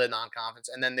schedule in the non-conference,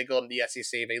 and then they go to the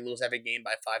SEC. They lose every game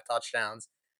by 5 touchdowns.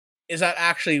 Is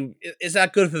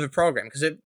that good for the program? Because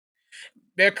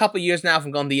they're a couple years now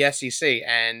from going to the SEC,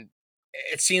 and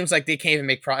it seems like they can't even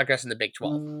make progress in the Big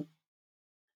 12.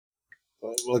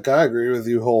 Look, I agree with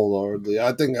you wholeheartedly.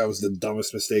 I think that was the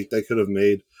dumbest mistake they could have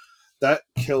made. I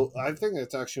think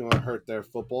it's actually going to hurt their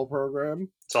football program.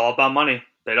 It's all about money.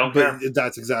 They don't care.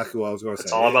 That's exactly what I was going to say.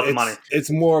 It's all about the money. It's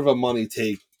more of a money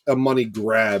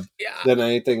grab than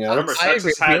anything else. Remember,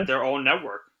 Texas had their own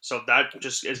network, so that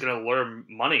just is going to lure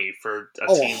money for a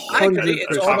team. I agree.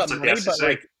 It's all about money,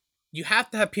 but you have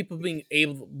to have people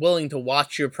willing to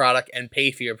watch your product and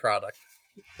pay for your product.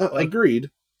 Like,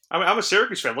 Agreed. I mean, I'm a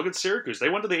Syracuse fan. Look at Syracuse. They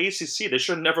went to the ACC. They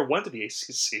should have never went to the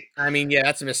ACC. I mean, yeah,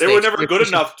 that's a mistake. They were never good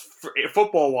enough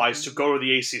football-wise to go to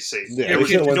the ACC. Yeah, there was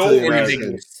they should've went no to the reason.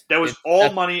 Americans. That was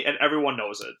all money, and everyone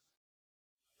knows it.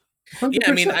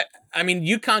 100%. Yeah, I mean,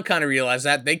 UConn kind of realized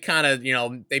that they kind of,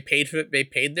 they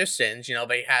paid their sins.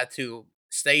 They had to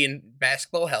stay in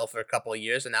basketball hell for a couple of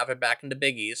years, and now they're back in the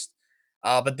Big East.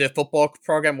 But their football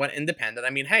program went independent. I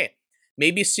mean, hey,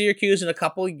 maybe Syracuse in a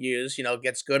couple of years,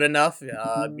 gets good enough.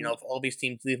 If all these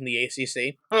teams leaving the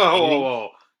ACC. Whoa.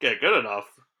 Get good enough.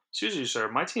 Excuse me, sir.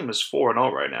 My team is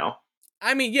 4-0 right now.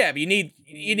 I mean, yeah, but you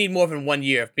need more than 1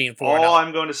 year of being 4-0. All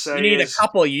I'm going to say you need a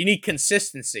couple. You need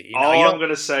consistency. All I'm going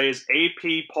to say is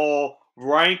AP poll,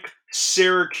 rank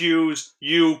Syracuse,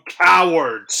 you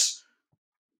cowards.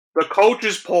 The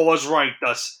coaches poll has ranked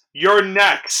us. You're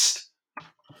next.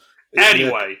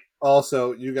 Anyway.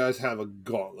 Also, you guys have a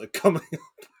gauntlet coming up.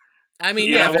 I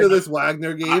mean, after this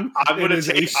Wagner game, I'm going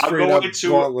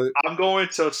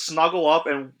to snuggle up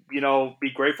and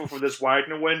be grateful for this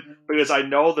Wagner win because I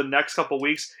know the next couple of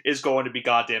weeks is going to be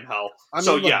goddamn hell.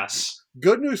 Yes,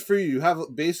 good news for you. You have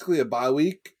basically a bye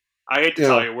week. I hate to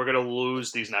tell you, we're going to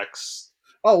lose these next.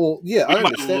 Oh well, yeah, we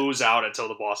might lose out until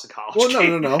the Boston College. Well,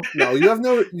 game. no. You have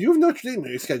Notre Dame in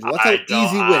your schedule. That's an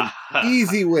easy win.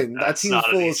 Easy win. That team's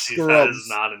full of scrubs. That is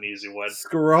not an easy win.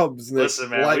 Scrubs. Listen,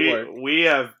 man, we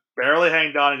have barely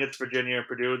hanged on against Virginia and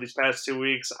Purdue these past 2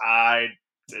 weeks. Right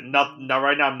now,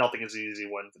 nothing is an easy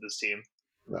win for this team.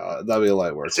 No, that'd be a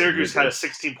light work. Syracuse had a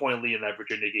 16-point lead in that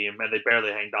Virginia game, and they barely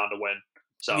hanged on to win.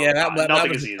 So yeah, that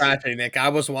was easy. Nick, I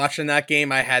was watching that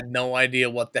game. I had no idea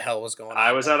what the hell was going on.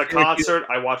 I was at a concert.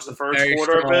 I watched the first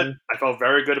quarter of it. I felt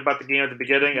very good about the game at the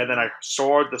beginning, and then I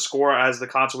saw the score as the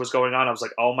concert was going on. I was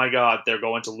like, "Oh my god, they're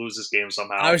going to lose this game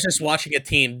somehow." I was just watching a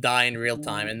team die in real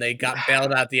time, and they got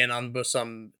bailed out at the end on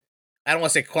some. I don't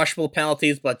want to say questionable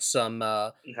penalties, but some.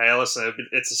 Hey, listen,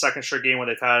 it's the second straight game where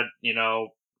they've had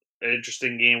an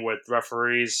interesting game with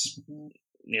referees,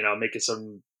 making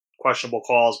some questionable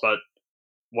calls, but.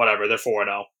 Whatever, they're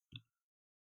 4-0.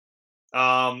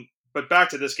 But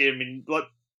back to this game, I mean,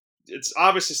 it's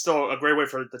obviously still a great way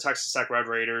for the Texas Tech Red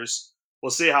Raiders. We'll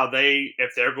see how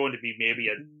if they're going to be maybe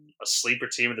a sleeper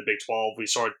team in the Big 12. We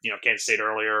saw, Kansas State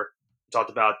earlier. We talked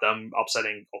about them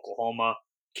upsetting Oklahoma.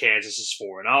 Kansas is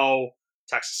 4-0.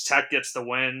 Texas Tech gets the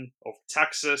win over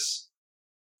Texas.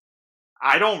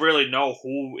 I don't really know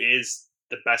who is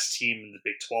the best team in the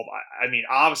Big 12. I mean,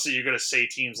 obviously you're going to say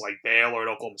teams like Baylor and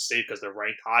Oklahoma State because they're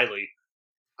ranked highly.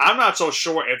 I'm not so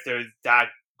sure if they're that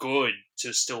good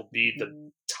to still be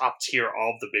the top tier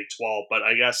of the Big 12, but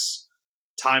I guess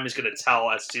time is going to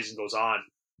tell as the season goes on.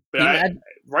 But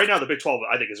right now, the Big 12,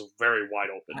 I think, is very wide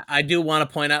open. I do want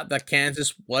to point out that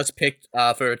Kansas was picked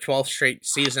for a 12th straight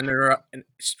season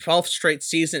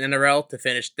in a row to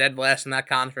finish dead last in that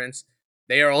conference.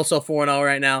 They are also 4-0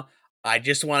 right now. I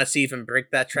just want to see if they break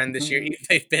that trend this year. If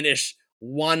they finish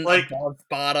one above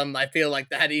bottom, I feel like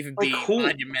that'd even be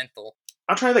monumental.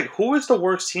 I'm trying to think, who is the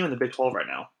worst team in the Big 12 right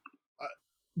now?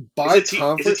 Is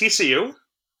it TCU?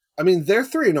 I mean, they're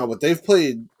 3-0, but they've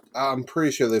played. I'm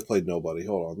pretty sure they've played nobody.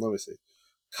 Hold on, let me see.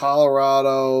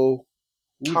 Colorado.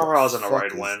 Colorado's an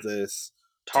alright win. This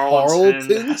Tarleton. Who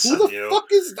the fuck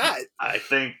is that? I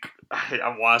think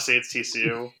I want to say it's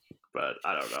TCU. But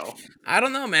I don't know. I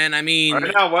don't know, man. I mean,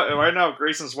 right now,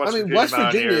 Grayson's West Virginia. West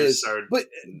Virginia is, but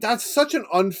that's such an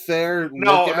unfair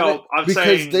look at it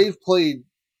because they've played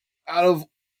out of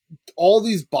all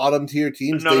these bottom tier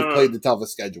teams. They've played the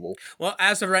toughest schedule. Well,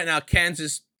 as of right now,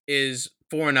 Kansas is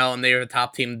 4-0, and they are the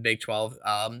top team in the Big 12.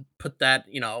 Put that,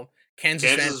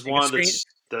 Kansas is one of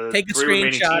the take a three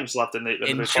remaining screenshot, teams left in the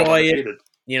enjoy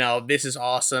it. This is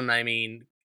awesome. I mean,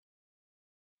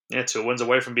 2 wins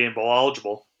away from being bowl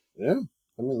eligible. Yeah,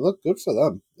 I mean, look, good for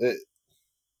them.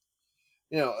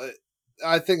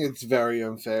 I think it's very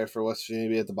unfair for West Virginia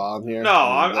to be at the bottom here.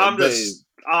 No,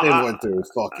 they went through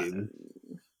fucking.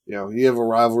 You have a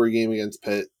rivalry game against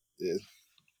Pitt.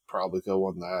 Probably could have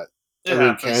won that.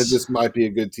 Kansas might be a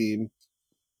good team.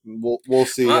 We'll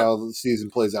see how the season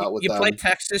plays out with them. You play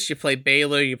Texas, you play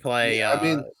Baylor, you play. I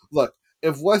mean, look,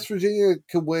 if West Virginia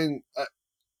could win,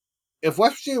 if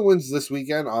West Virginia wins this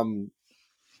weekend,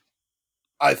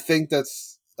 I think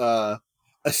that's a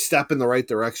step in the right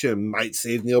direction. Might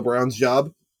save Neil Brown's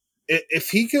job. If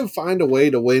he can find a way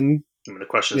to win. I mean, the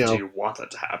question is, do you want that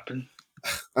to happen?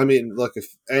 I mean, look,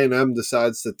 if A&M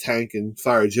decides to tank and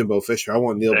fire Jimbo Fisher, I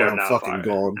want Neil Brown fucking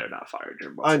gone. They're not firing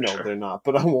Jimbo Fisher. I know they're not,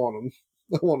 but I want him.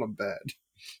 I want him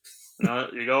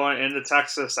bad. You're going into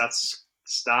Texas. That's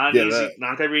not easy.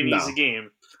 Not going to be an easy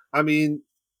game. I mean,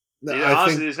 Yeah, I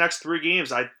honestly, think, these next 3 games,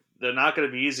 they're not going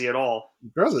to be easy at all.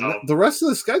 brother, So, the rest of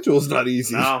the schedule is not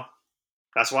easy. no,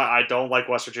 that's why I don't like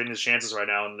West Virginia's chances right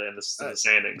now in the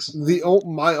standings.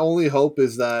 My only hope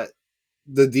is that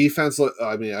the defense.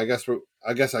 I mean, I guess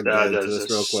I can get into this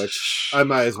real quick. I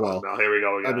might as well. No, here we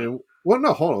go again. I mean, well,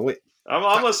 no, hold on, wait.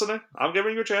 I'm listening. I'm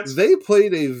giving you a chance. They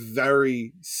played a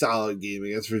very solid game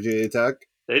against Virginia Tech.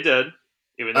 They did.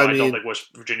 Even though I don't think West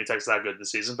Virginia Tech's that good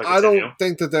this season. But I don't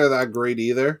think that they're that great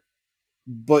either.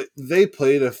 But they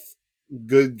played a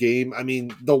good game. I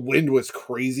mean, the wind was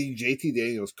crazy. JT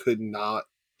Daniels could not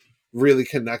really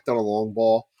connect on a long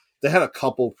ball. They had a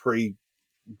couple pretty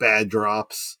bad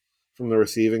drops from the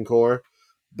receiving core.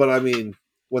 But I mean,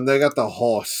 when they got the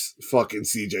hoss fucking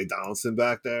CJ Donaldson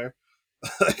back there,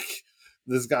 like,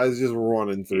 this guy's just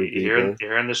running through people. You're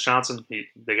hearing this, Johnson?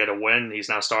 They get a win. He's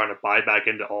now starting to buy back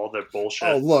into all their bullshit.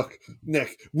 Oh, look,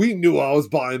 Nick, we knew I was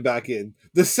buying back in.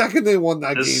 The second they won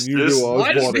that game, you knew I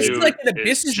was buying in.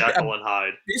 This is Jekyll and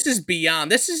Hyde. This is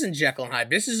beyond. This isn't Jekyll and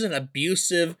Hyde. This is an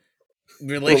abusive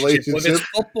relationship where this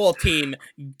football team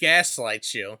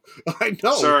gaslights you. I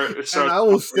know, sir, and I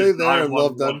will stay there and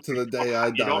love them to the day I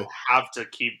die. You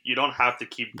don't have to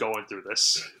keep going through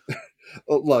this.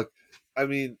 Look, I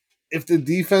mean, if the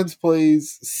defense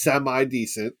plays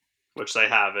semi-decent, which they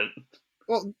haven't.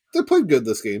 Well, they played good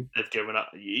this game. They've given up.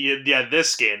 Yeah,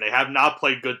 this game. They have not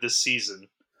played good this season.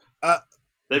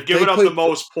 They've given up the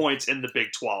most points in the Big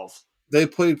 12. They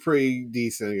played pretty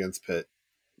decent against Pitt.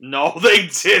 No, they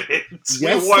didn't.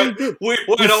 Yes, we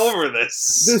went over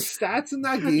this. The stats in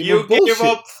that game You gave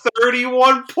up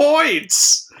 31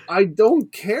 points. I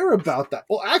don't care about that.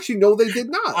 Well, actually, no, they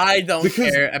did not. I don't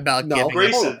care about giving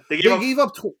Grayson, up. They gave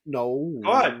up. No.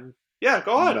 Go ahead. Yeah,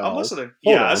 go ahead. No. I'm listening.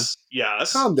 Yes.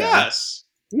 Calm down. Yes.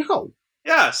 No.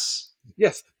 Yes.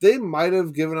 Yes, they might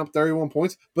have given up 31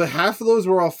 points, but half of those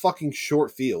were off fucking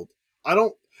short field. I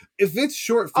don't. If it's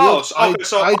short field, I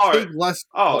take less.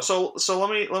 So let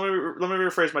me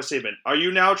rephrase my statement. Are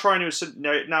you now trying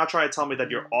to tell me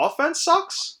that your offense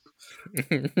sucks?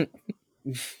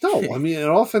 No, I mean, an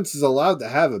offense is allowed to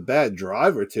have a bad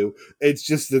drive or two. It's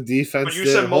just the defense. But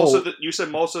you said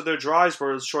most of their drives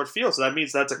were short field, so that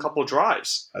means that's a couple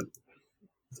drives.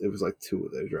 It was like 2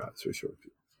 of their drives were short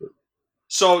field.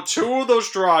 So 2 of those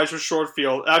drives were short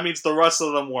field. That means the rest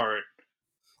of them weren't.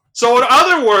 So in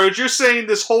other words, you're saying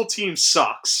this whole team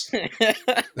sucks.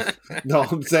 No,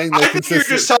 I'm saying I think you're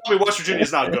just telling me West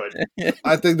Virginia's not good.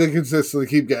 I think they consistently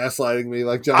keep gaslighting me,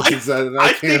 like Johnson said, and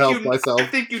I can't help myself. I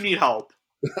think you need help.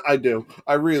 I do.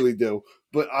 I really do.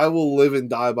 But I will live and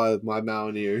die by my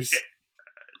Mountaineers.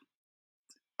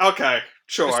 Okay,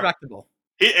 sure. Respectable.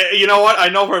 You know what? I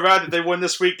know for a fact that they win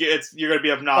this week. You're going to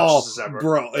be obnoxious as ever.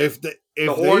 Bro, if the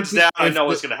horns down, I know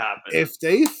what's going to happen. If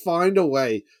they find a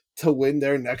way to win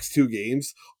their next 2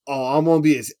 games, I'm going to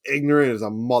be as ignorant as a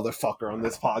motherfucker on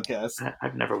this podcast.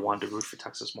 I've never wanted to root for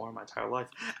Texas more in my entire life.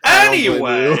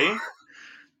 Anyway,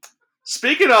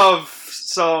 speaking of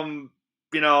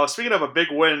a big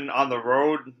win on the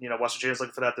road, West Virginia's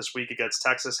looking for that this week against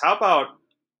Texas. How about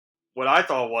what I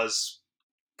thought was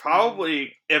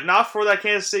probably, if not for that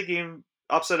Kansas State game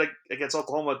upset against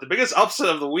Oklahoma, the biggest upset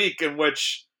of the week, in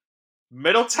which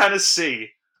Middle Tennessee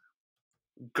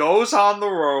goes on the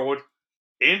road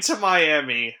into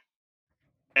Miami,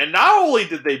 and not only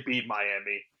did they beat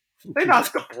Miami, they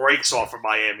knocked the brakes off of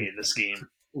Miami in this game.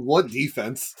 What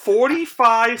defense?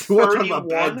 45-31.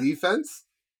 Bad defense?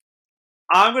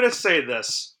 I'm going to say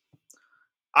this.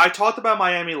 I talked about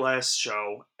Miami last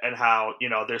show and how,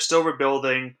 they're still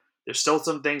rebuilding. There's still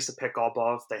some things to pick up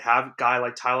of. They have a guy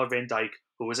like Tyler Van Dyke,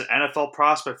 who is an NFL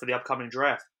prospect for the upcoming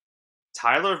draft.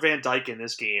 Tyler Van Dyke in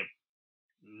this game,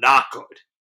 not good.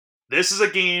 This is a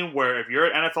game where if you're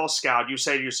an NFL scout, you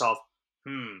say to yourself,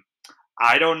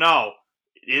 I don't know.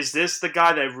 Is this the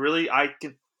guy that really I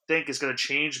can think is going to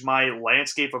change my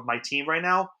landscape of my team right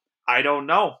now? I don't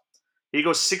know. He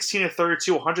goes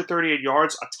 16-32, 138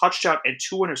 yards, a touchdown, and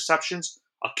 2 interceptions,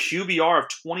 a QBR of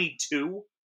 22.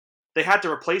 They had to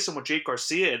replace him with Jake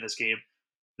Garcia in this game.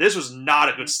 This was not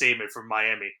a good statement for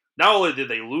Miami. Not only did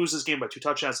they lose this game by 2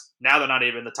 touchdowns, now they're not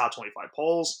even in the top 25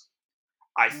 polls.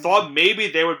 I thought maybe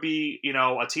they would be,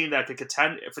 a team that could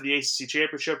contend for the ACC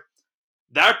championship.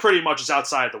 That pretty much is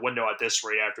outside the window at this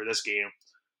rate after this game.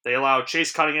 They allowed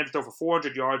Chase Cunningham to throw for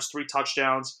 400 yards, 3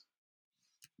 touchdowns.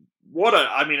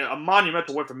 A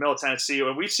monumental win for Middle Tennessee.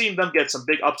 And we've seen them get some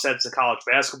big upsets in college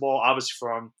basketball, obviously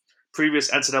from previous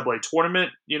NCAA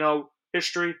tournament,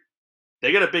 history.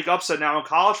 They get a big upset now in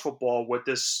college football with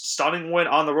this stunning win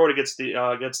on the road against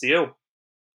the U.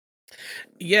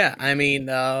 Yeah,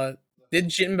 did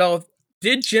Jimbo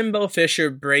Did Jimbo Fisher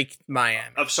break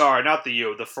Miami? I'm sorry, not the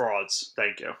U, the frauds.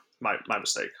 Thank you. My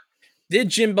mistake. Did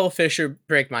Jimbo Fisher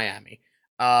break Miami?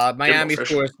 Miami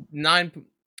scores 9.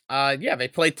 Yeah, they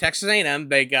played Texas A&M.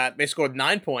 They scored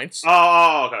 9 points.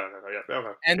 Okay.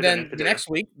 And then the next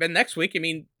week, I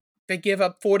mean, they give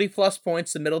up 40+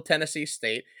 points to Middle Tennessee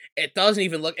State. It doesn't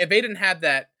even look, if they didn't have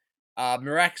that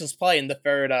miraculous play in the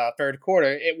third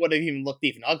quarter, it would have even looked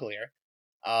even uglier.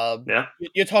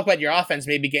 You talk about your offense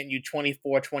maybe getting you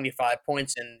 24, 25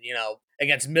 points and,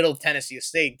 against Middle Tennessee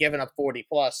State, giving up 40+.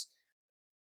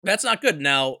 That's not good.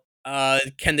 Now,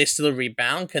 can they still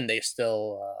rebound? Can they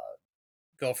still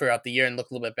go throughout the year and look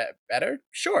a little bit better?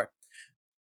 Sure.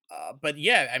 But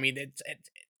yeah, I mean,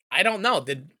 I don't know.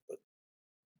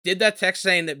 Did that Texas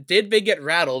A&M, did they get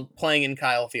rattled playing in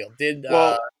Kyle Field?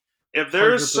 If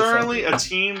there's certainly a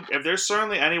team, if there's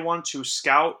certainly anyone to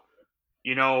scout,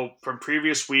 from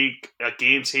previous week, a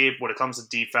game tape when it comes to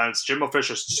defense, Jimbo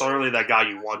Fisher is certainly that guy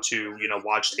you want to,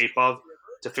 watch tape of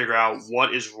to figure out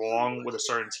what is wrong with a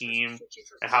certain team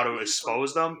and how to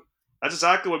expose them. That's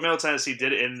exactly what Middle Tennessee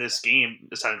did in this game,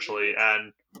 essentially,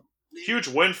 and huge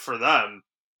win for them.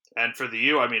 And for the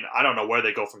U, I mean, I don't know where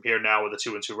they go from here now with a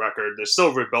 2-2 record. They're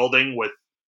still rebuilding with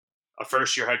a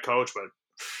first-year head coach, but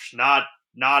not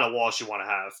a loss you want to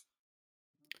have.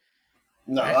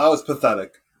 No, that was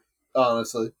pathetic,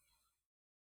 honestly.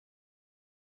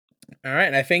 All right,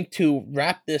 and I think to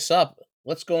wrap this up,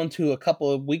 let's go into a couple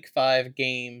of Week 5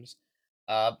 games.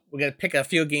 We're going to pick a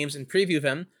few games and preview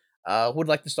them. Who would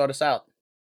like to start us out?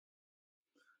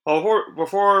 Well,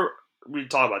 before we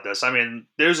talk about this, I mean,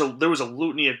 there was a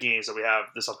litany of games that we have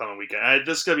this upcoming weekend.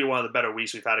 This is going to be one of the better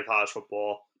weeks we've had in college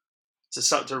football. To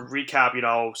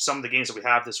recap, some of the games that we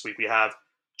have this week, we have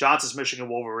Johnson's Michigan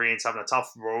Wolverines having a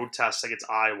tough road test against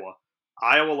Iowa.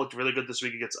 Iowa looked really good this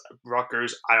week against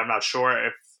Rutgers. I'm not sure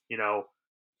if,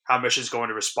 how Michigan's going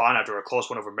to respond after a close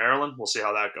one over Maryland. We'll see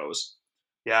how that goes.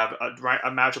 You have a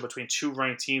matchup between two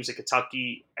ranked teams in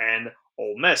Kentucky and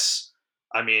Ole Miss.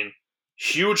 I mean,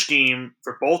 huge game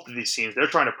for both of these teams. They're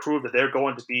trying to prove that they're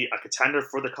going to be a contender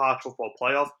for the college football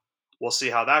playoff. We'll see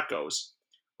how that goes.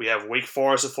 We have Wake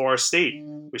Forest and Florida State.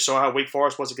 We saw how Wake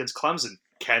Forest was against Clemson.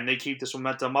 Can they keep this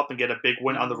momentum up and get a big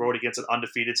win on the road against an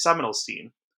undefeated Seminoles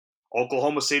team?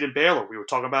 Oklahoma State and Baylor. We were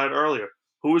talking about it earlier.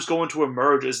 Who is going to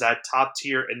emerge as that top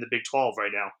tier in the Big 12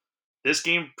 right now? This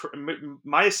game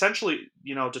might essentially,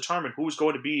 determine who's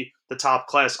going to be the top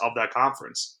class of that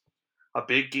conference. A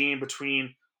big game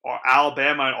between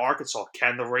Alabama and Arkansas.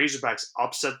 Can the Razorbacks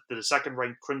upset the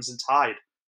second-ranked Crimson Tide?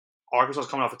 Arkansas is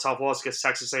coming off a tough loss against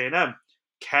Texas A&M.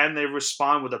 Can they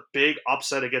respond with a big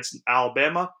upset against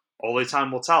Alabama? Only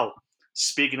time will tell.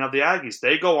 Speaking of the Aggies,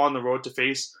 they go on the road to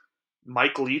face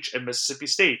Mike Leach and Mississippi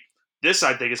State. This,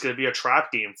 I think, is going to be a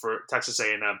trap game for Texas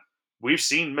A&M. We've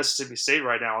seen Mississippi State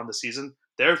right now in the season.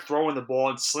 They're throwing the ball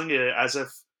and slinging it as if,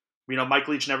 Mike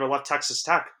Leach never left Texas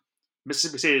Tech.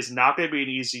 Mississippi State is not going to be an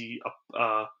easy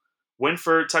win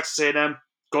for Texas A&M.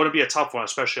 Going to be a tough one,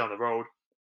 especially on the road.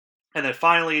 And then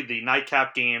finally, the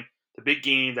nightcap game, the big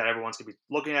game that everyone's going to be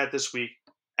looking at this week,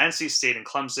 NC State and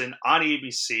Clemson on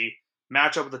ABC.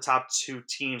 Matchup with the top two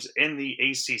teams in the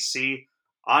ACC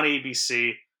on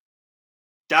ABC.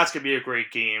 That's going to be a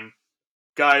great game.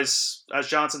 Guys, as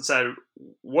Johnson said,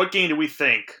 what game do we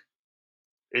think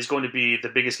is going to be the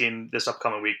biggest game this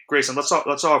upcoming week? Grayson, let's start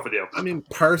off with you. I mean,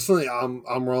 personally, I'm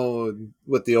rolling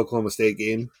with the Oklahoma State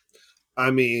game.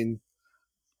 I mean,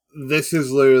 this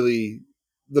is literally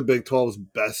the Big 12's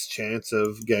best chance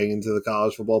of getting into the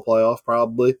college football playoff,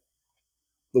 probably.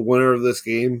 The winner of this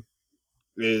game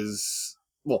is,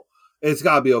 it's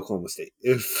got to be Oklahoma State.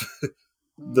 If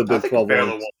the Big 12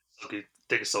 wins.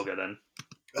 They can still get in.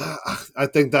 I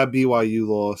think that BYU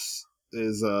loss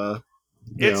is,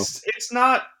 it's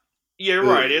not, you're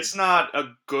right, it's not a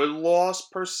good loss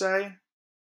per se,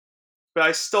 but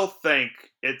I still think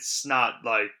it's not,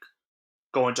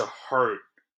 going to hurt,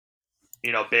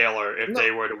 Baylor if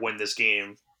they were to win this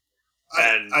game.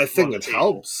 And I think it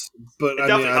helps, but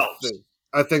helps.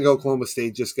 I think Oklahoma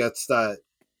State just gets that,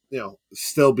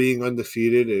 still being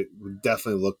undefeated, it would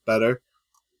definitely look better.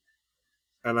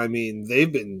 And I mean,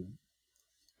 they've been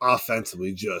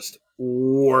offensively just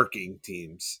working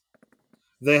teams.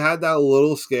 They had that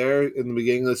little scare in the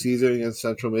beginning of the season against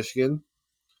Central Michigan.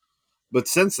 But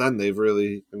since then, they've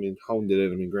really, honed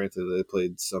it in. Granted, they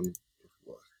played some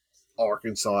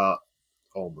Arkansas.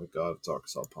 Oh my God, it's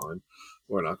Arkansas Pine.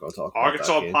 We're not going to talk about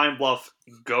Arkansas that game. Pine Bluff,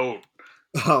 GOAT.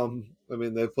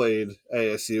 They played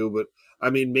ASU, but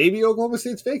maybe Oklahoma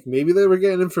State's fake. Maybe they were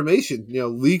getting information,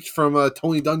 leaked from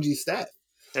Tony Dungy's staff.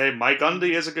 Hey, Mike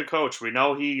Gundy is a good coach. We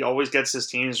know he always gets his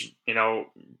teams,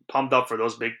 pumped up for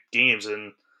those big games,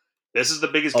 and this is the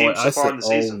biggest Oh, game wait, so I far said. in the Oh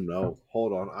season. no,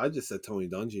 hold on. I just said Tony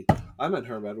Dungy. I meant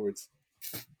Herm Edwards.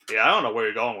 Yeah, I don't know where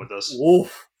you're going with this.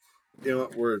 Oof. You know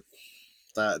what?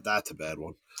 That's a bad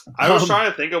one. I was Um, trying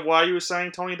to think of why you were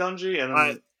saying Tony Dungy, and I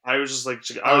then I was just like, I was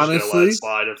just gonna let it honestly,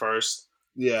 slide at first.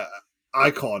 yeah,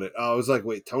 I caught it. I was like,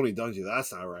 wait, Tony Dungy.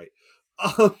 That's not right.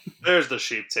 Um, There's the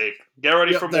sheep take. Get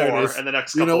ready yep, for there it more is. in the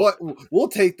next You know couple. what? We'll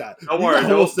take that. Don't We worry,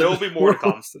 got almost there an will be more to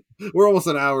come. we're almost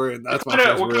an hour in. That's my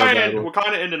first real bad one. We're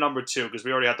kind of into number 2 because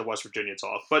we already had the West Virginia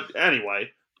talk. But anyway,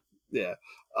 Yeah.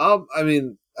 I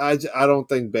mean, I don't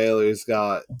think Baylor's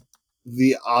got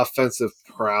the offensive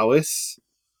prowess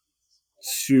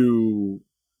to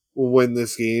win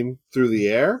this game through the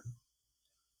air.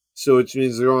 So which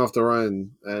means they're going to have to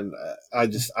run, and I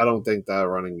don't think that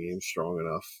running game's strong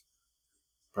enough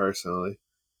personally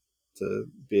to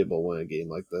be able to win a game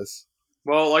like this.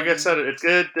 well, like I said, it's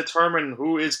going to determine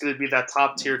who is going to be that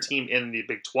top tier team in the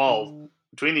Big 12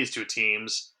 between these two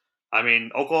teams. I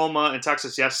mean, Oklahoma and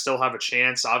Texas, yes, still have a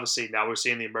chance. Obviously, now we're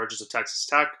seeing the emergence of Texas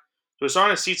Tech. So we're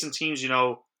starting to see some teams,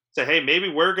 say, hey, maybe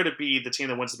we're going to be the team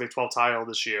that wins the Big 12 title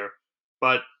this year.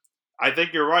 But I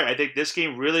think you're right. I think this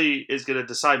game really is going to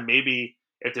decide maybe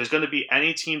if there's going to be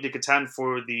any team to contend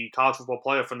for the college football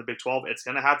playoff from the Big 12, it's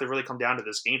going to have to really come down to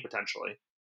this game potentially.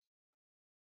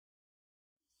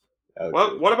 I would agree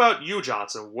What with What that. about you,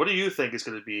 Johnson? What do you think is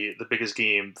going to be the biggest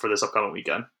game for this upcoming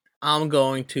weekend? I'm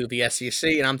going to the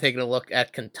SEC and I'm taking a look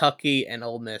at Kentucky and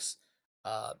Ole Miss.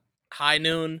 Uh, High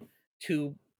noon,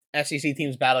 two SEC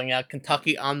teams battling out.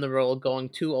 Kentucky on the road going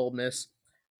to Ole Miss.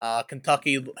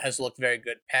 Kentucky has looked very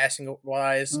good passing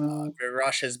wise. Their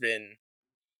rush has been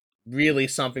really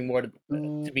something more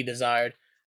to be desired.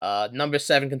 Number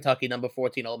 7 Kentucky, number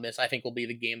 14 Ole Miss. I think will be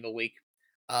the game of the week.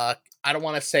 I don't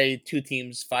want to say two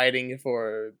teams fighting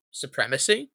for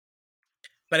supremacy,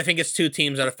 but I think it's two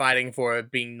teams that are fighting for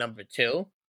being number 2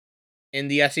 in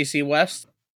the SEC West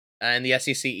and the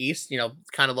SEC East.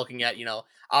 Kind of looking at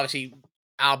obviously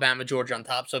Alabama, Georgia on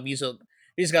top. So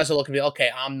these guys are looking to be okay.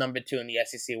 I'm number 2 in the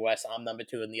SEC West. I'm number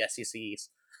 2 in the SEC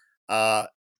East. Uh,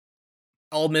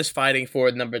 Ole Miss fighting for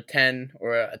number 10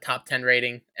 or a top 10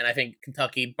 rating, and I think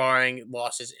Kentucky, barring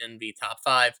losses in the top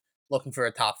 5, looking for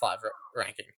a top 5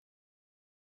 ranking.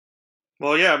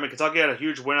 Well, yeah, I mean, Kentucky had a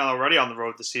huge win already on the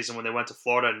road this season when they went to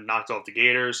Florida and knocked off the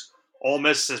Gators. Ole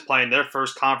Miss is playing their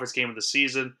first conference game of the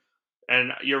season.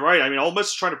 And you're right. I mean, Ole Miss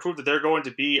is trying to prove that they're going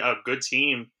to be a good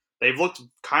team. They've looked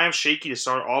kind of shaky to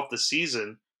start off the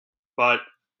season, but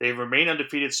they've remained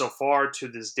undefeated so far to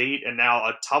this date, and now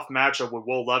a tough matchup with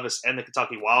Will Levis and the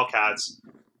Kentucky Wildcats.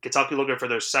 Kentucky looking for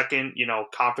their second,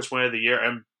 conference win of the year,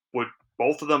 and with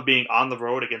both of them being on the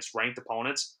road against ranked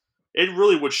opponents, it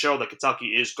really would show that Kentucky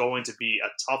is going to be a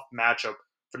tough matchup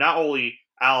for not only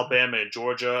Alabama and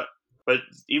Georgia, but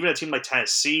even a team like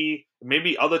Tennessee,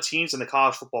 maybe other teams in the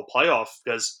college football playoff,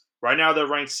 because right now they're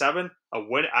ranked 7. A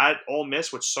win at Ole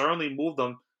Miss would certainly move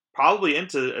them probably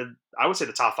into, I would say,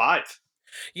 the top 5.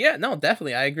 Yeah, no,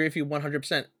 definitely. I agree with you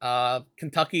 100%.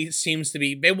 Kentucky seems to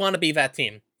be, they want to be that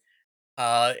team.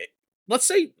 Uh, let's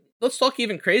say, let's talk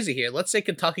even crazy here. Let's say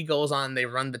Kentucky goes on, they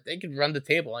could run the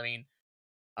table. I mean,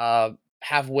 uh,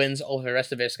 have wins over the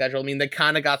rest of their schedule. I mean, they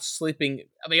kind of got sleeping.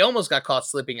 They almost got caught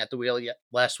sleeping at the wheel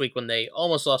last week when they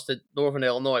almost lost to Northern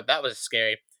Illinois. That was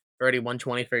scary.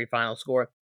 31-23 final score.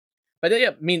 But yeah,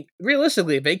 I mean,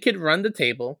 realistically, if they could run the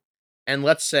table, and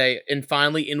let's say, and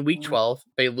finally in week 12,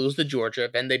 they lose to Georgia,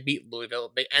 then they beat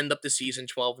Louisville, they end up the season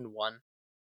 12-1.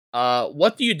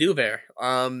 What do you do there?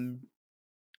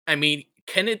 I mean,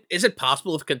 is it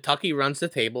possible if Kentucky runs the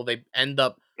table, they end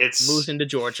up It's losing to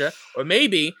Georgia, or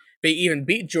maybe they even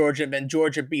beat Georgia, then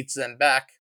Georgia beats them back?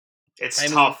 it's I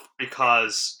mean, tough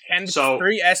because can so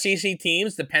 3 SEC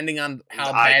teams, depending on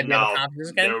how I bad the other no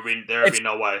conferences can, there would it's be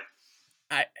no way.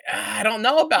 I don't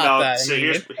know about No, that. I so mean,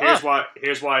 here's it's tough.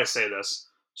 here's why I say this.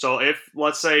 So if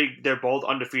let's say they're both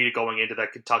undefeated going into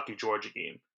that Kentucky Georgia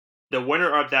game, the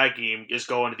winner of that game is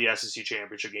going to the SEC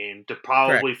championship game to Correct.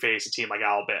 probably face a team like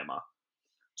Alabama.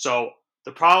 So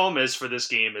the problem is for this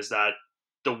game is that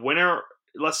the winner,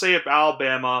 let's say if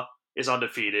Alabama is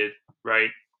undefeated, right,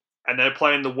 and they're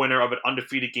playing the winner of an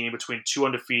undefeated game between two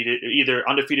undefeated, either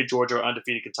undefeated Georgia or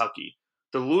undefeated Kentucky.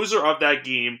 The loser of that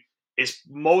game is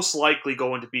most likely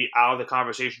going to be out of the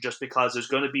conversation just because there's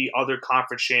going to be other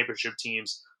conference championship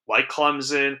teams like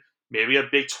Clemson, maybe a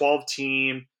Big 12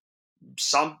 team,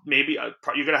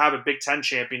 you're going to have a Big 10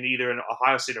 champion either in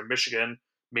Ohio State or Michigan.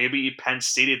 Maybe Penn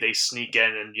State if they sneak in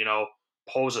and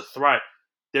pose a threat.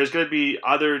 There's going to be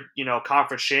other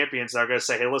conference champions that are going to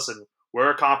say, hey, listen,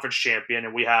 we're a conference champion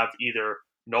and we have either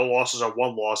no losses or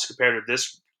one loss compared to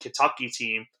this Kentucky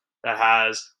team that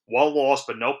has one loss,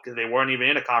 but nope, they weren't even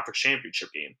in a conference championship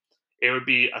game. It would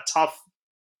be a tough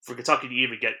for Kentucky to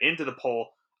even get into the poll.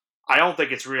 I don't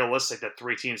think it's realistic that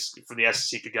three teams from the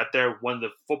SEC could get there. When the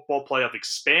football playoff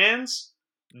expands,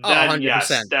 Oh, then 100%.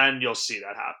 yes, then you'll see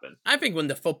that happen. I think when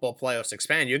the football playoffs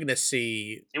expand, you're going to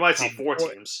see. You might see four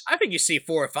teams. I think you see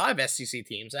 4 or 5 SEC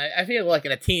teams. I feel like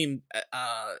in a team,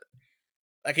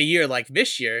 like a year like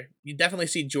this year, you definitely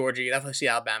see Georgia, you definitely see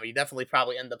Alabama, you definitely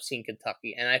probably end up seeing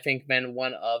Kentucky, and I think then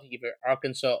one of either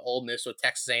Arkansas, Ole Miss, or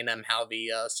Texas A&M how the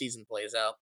season plays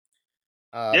out.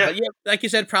 But yeah, like you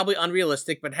said, probably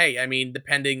unrealistic. But hey, I mean,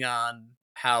 depending on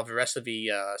how the rest of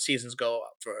the seasons go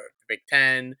for Big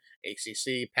Ten,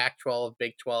 ACC, Pac-12,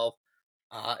 Big 12,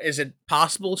 is it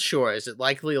possible? Sure. Is it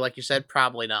likely? Like you said,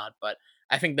 probably not. But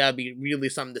I think that'd be really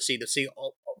something to see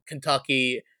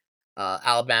Kentucky,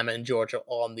 Alabama, and Georgia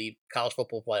all in the college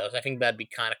football playoffs. I think that'd be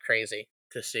kind of crazy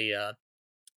to see.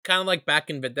 Kind of like back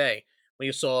in the day when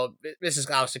you saw this is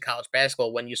obviously college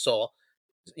basketball when you saw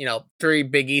 3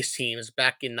 Big East teams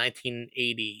back in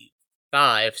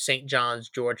 1985, St. John's,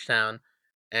 Georgetown,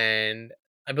 and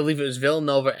I believe it was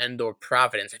Villanova and or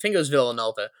Providence. I think it was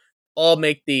Villanova. All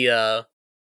make the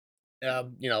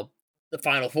the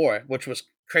Final Four, which was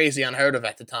crazy unheard of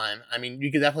at the time. I mean,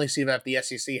 you could definitely see that the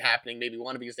SEC happening maybe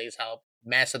one of these days, how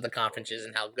massive the conference is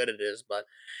and how good it is. But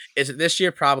is it this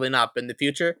year? Probably not. But in the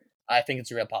future, I think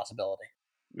it's a real possibility.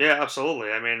 Yeah,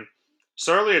 absolutely. I mean,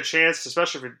 certainly a chance,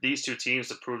 especially for these two teams,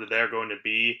 to prove that they're going to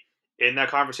be in that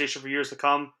conversation for years to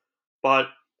come. But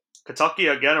Kentucky,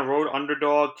 again, a road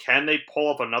underdog. Can they pull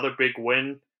off another big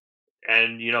win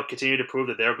and, continue to prove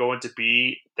that they're going to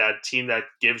be that team that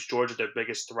gives Georgia their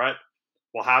biggest threat?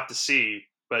 We'll have to see.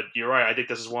 But you're right. I think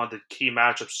this is one of the key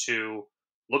matchups to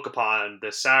look upon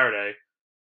this Saturday.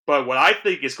 But what I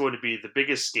think is going to be the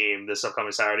biggest game this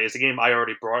upcoming Saturday is the game I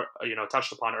already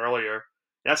touched upon earlier.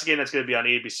 That's a game that's going to be on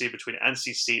ABC between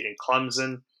NC State and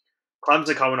Clemson.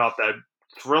 Clemson coming off that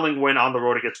thrilling win on the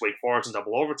road against Wake Forest in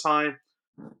double overtime.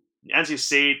 NC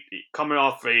State coming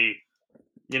off a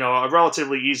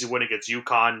relatively easy win against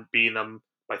UConn, beating them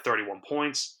by 31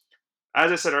 points. As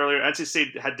I said earlier, NC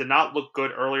State did not look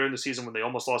good earlier in the season when they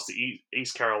almost lost to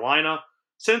East Carolina.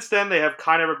 Since then, they have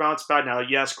kind of bounced back. Now,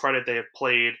 yes, credit, they have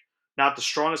played not the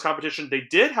strongest competition. They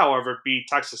did, however, beat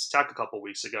Texas Tech a couple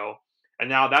weeks ago, and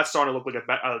now that's starting to look like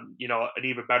an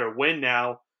even better win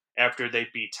now after they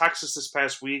beat Texas this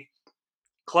past week.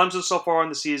 Clemson so far in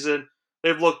the season,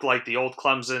 they've looked like the old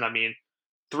Clemson. I mean,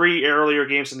 3 earlier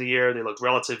games in the year, they looked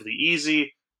relatively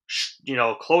easy.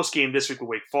 Close game this week with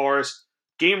Wake Forest.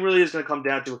 Game really is going to come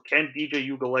down to, can DJ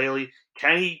Uiagalelei,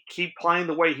 can he keep playing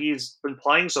the way he's been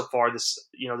playing so far this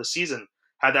season?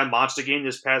 Had that monster game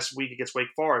this past week against Wake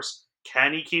Forest.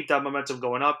 Can he keep that momentum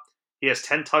going up? He has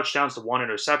 10 touchdowns to 1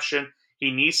 interception.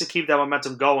 He needs to keep that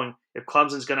momentum going if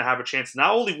Clemson's going to have a chance to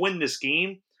not only win this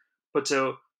game, but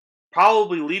to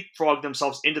probably leapfrog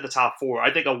themselves into the top 4.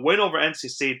 I think a win over NC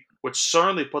State would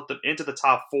certainly put them into the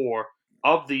top 4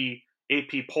 of the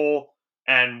AP poll.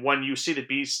 And when you see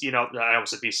I almost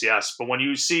said BCS, but when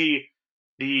you see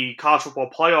the college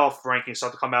football playoff rankings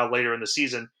start to come out later in the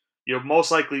season, you'll most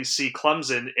likely see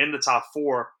Clemson in the top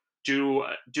 4 due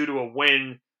to a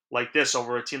win like this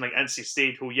over a team like NC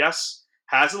State, who, yes,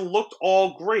 hasn't looked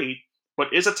all great,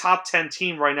 but is a top 10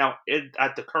 team right now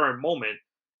at the current moment.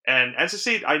 And NC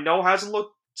State, I know, hasn't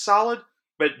looked solid,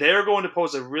 but they're going to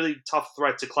pose a really tough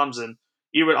threat to Clemson,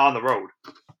 even on the road.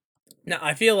 Now,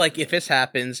 I feel like if this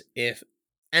happens, if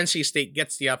NC State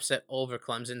gets the upset over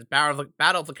Clemson,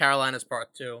 Battle of the Carolinas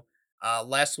Part 2,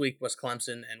 last week was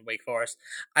Clemson and Wake Forest.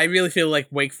 I really feel like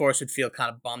Wake Forest would feel kind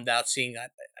of bummed out seeing an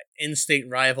in-state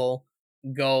rival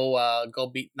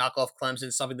knock off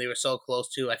Clemson, something they were so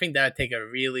close to. I think that would take a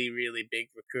really, really big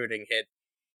recruiting hit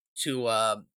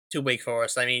to Wake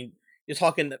Forest. I mean, you're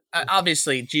talking,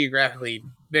 obviously, geographically,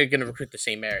 they're going to recruit the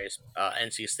same areas,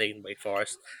 NC State and Wake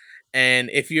Forest. And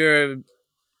if you're,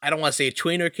 I don't want to say a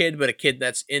tweener kid, but a kid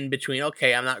that's in between,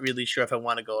 okay, I'm not really sure if I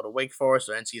want to go to Wake Forest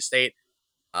or NC State,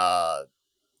 they're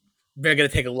going to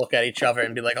take a look at each other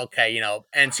and be like, okay,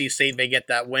 NC State, they get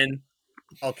that win.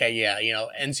 Okay, yeah,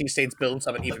 NC State's building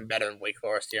something even better than Wake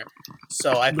Forest here.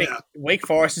 So I think Wake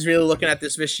Forest is really looking at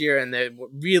this year, and they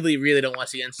really, really don't want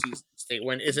to see NC State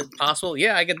win. Is it possible?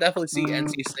 Yeah, I could definitely see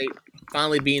NC State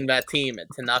finally being that team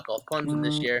to knock off Clemson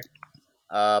this year.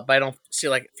 But I don't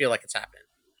feel like it's happening.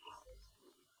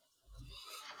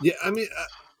 Yeah, I mean,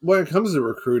 when it comes to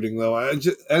recruiting, though,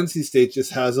 NC State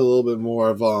just has a little bit more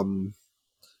of,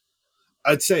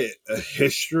 I'd say, a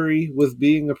history with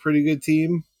being a pretty good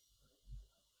team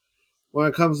when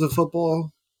it comes to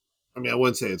football. I mean, I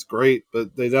wouldn't say it's great,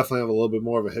 but they definitely have a little bit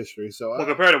more of a history. So, Well,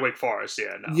 compared to Wake Forest,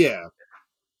 yeah, no. Yeah.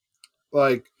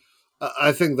 Like,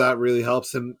 I think that really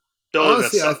helps. And The only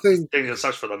honestly, I think thing that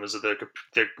sucks for them is that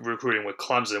they're recruiting with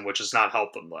Clemson, which has not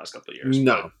helped them the last couple of years.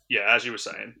 No. But, yeah, as you were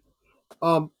saying.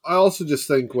 I also just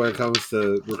think when it comes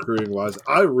to recruiting wise,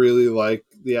 I really like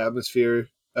the atmosphere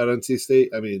at NC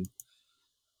State. I mean,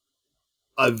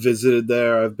 I've visited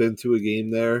there. I've been to a game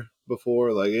there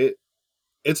before. Like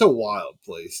it's a wild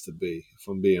place to be, if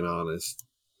I'm being honest.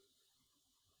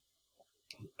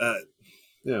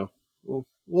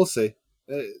 We'll see.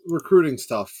 Recruiting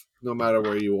stuff, no matter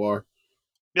where you are.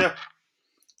 Yeah.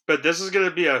 But this is going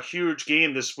to be a huge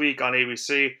game this week on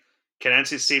ABC. Can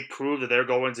NC State prove that they're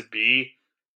going to be,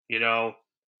 the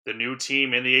new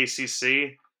team in the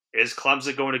ACC? Is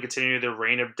Clemson going to continue their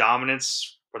reign of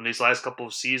dominance from these last couple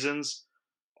of seasons?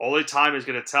 Only time is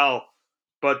going to tell.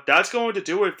 But that's going to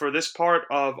do it for this part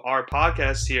of our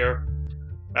podcast here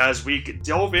as we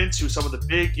delve into some of the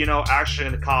big, action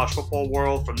in the college football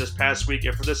world from this past week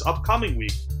and for this upcoming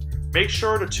week. Make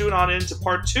sure to tune on in to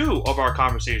part 2 of our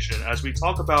conversation as we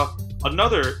talk about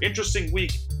another interesting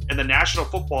week in the National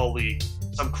Football League,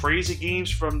 some crazy games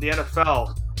from the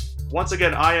NFL. Once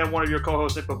again, I am one of your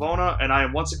co-hosts, Nick Pavona, and I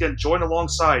am once again joined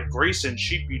alongside Grayson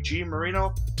Sheepy G.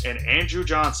 Marino and Andrew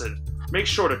Johnson. Make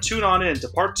sure to tune on in to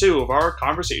part 2 of our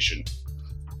conversation.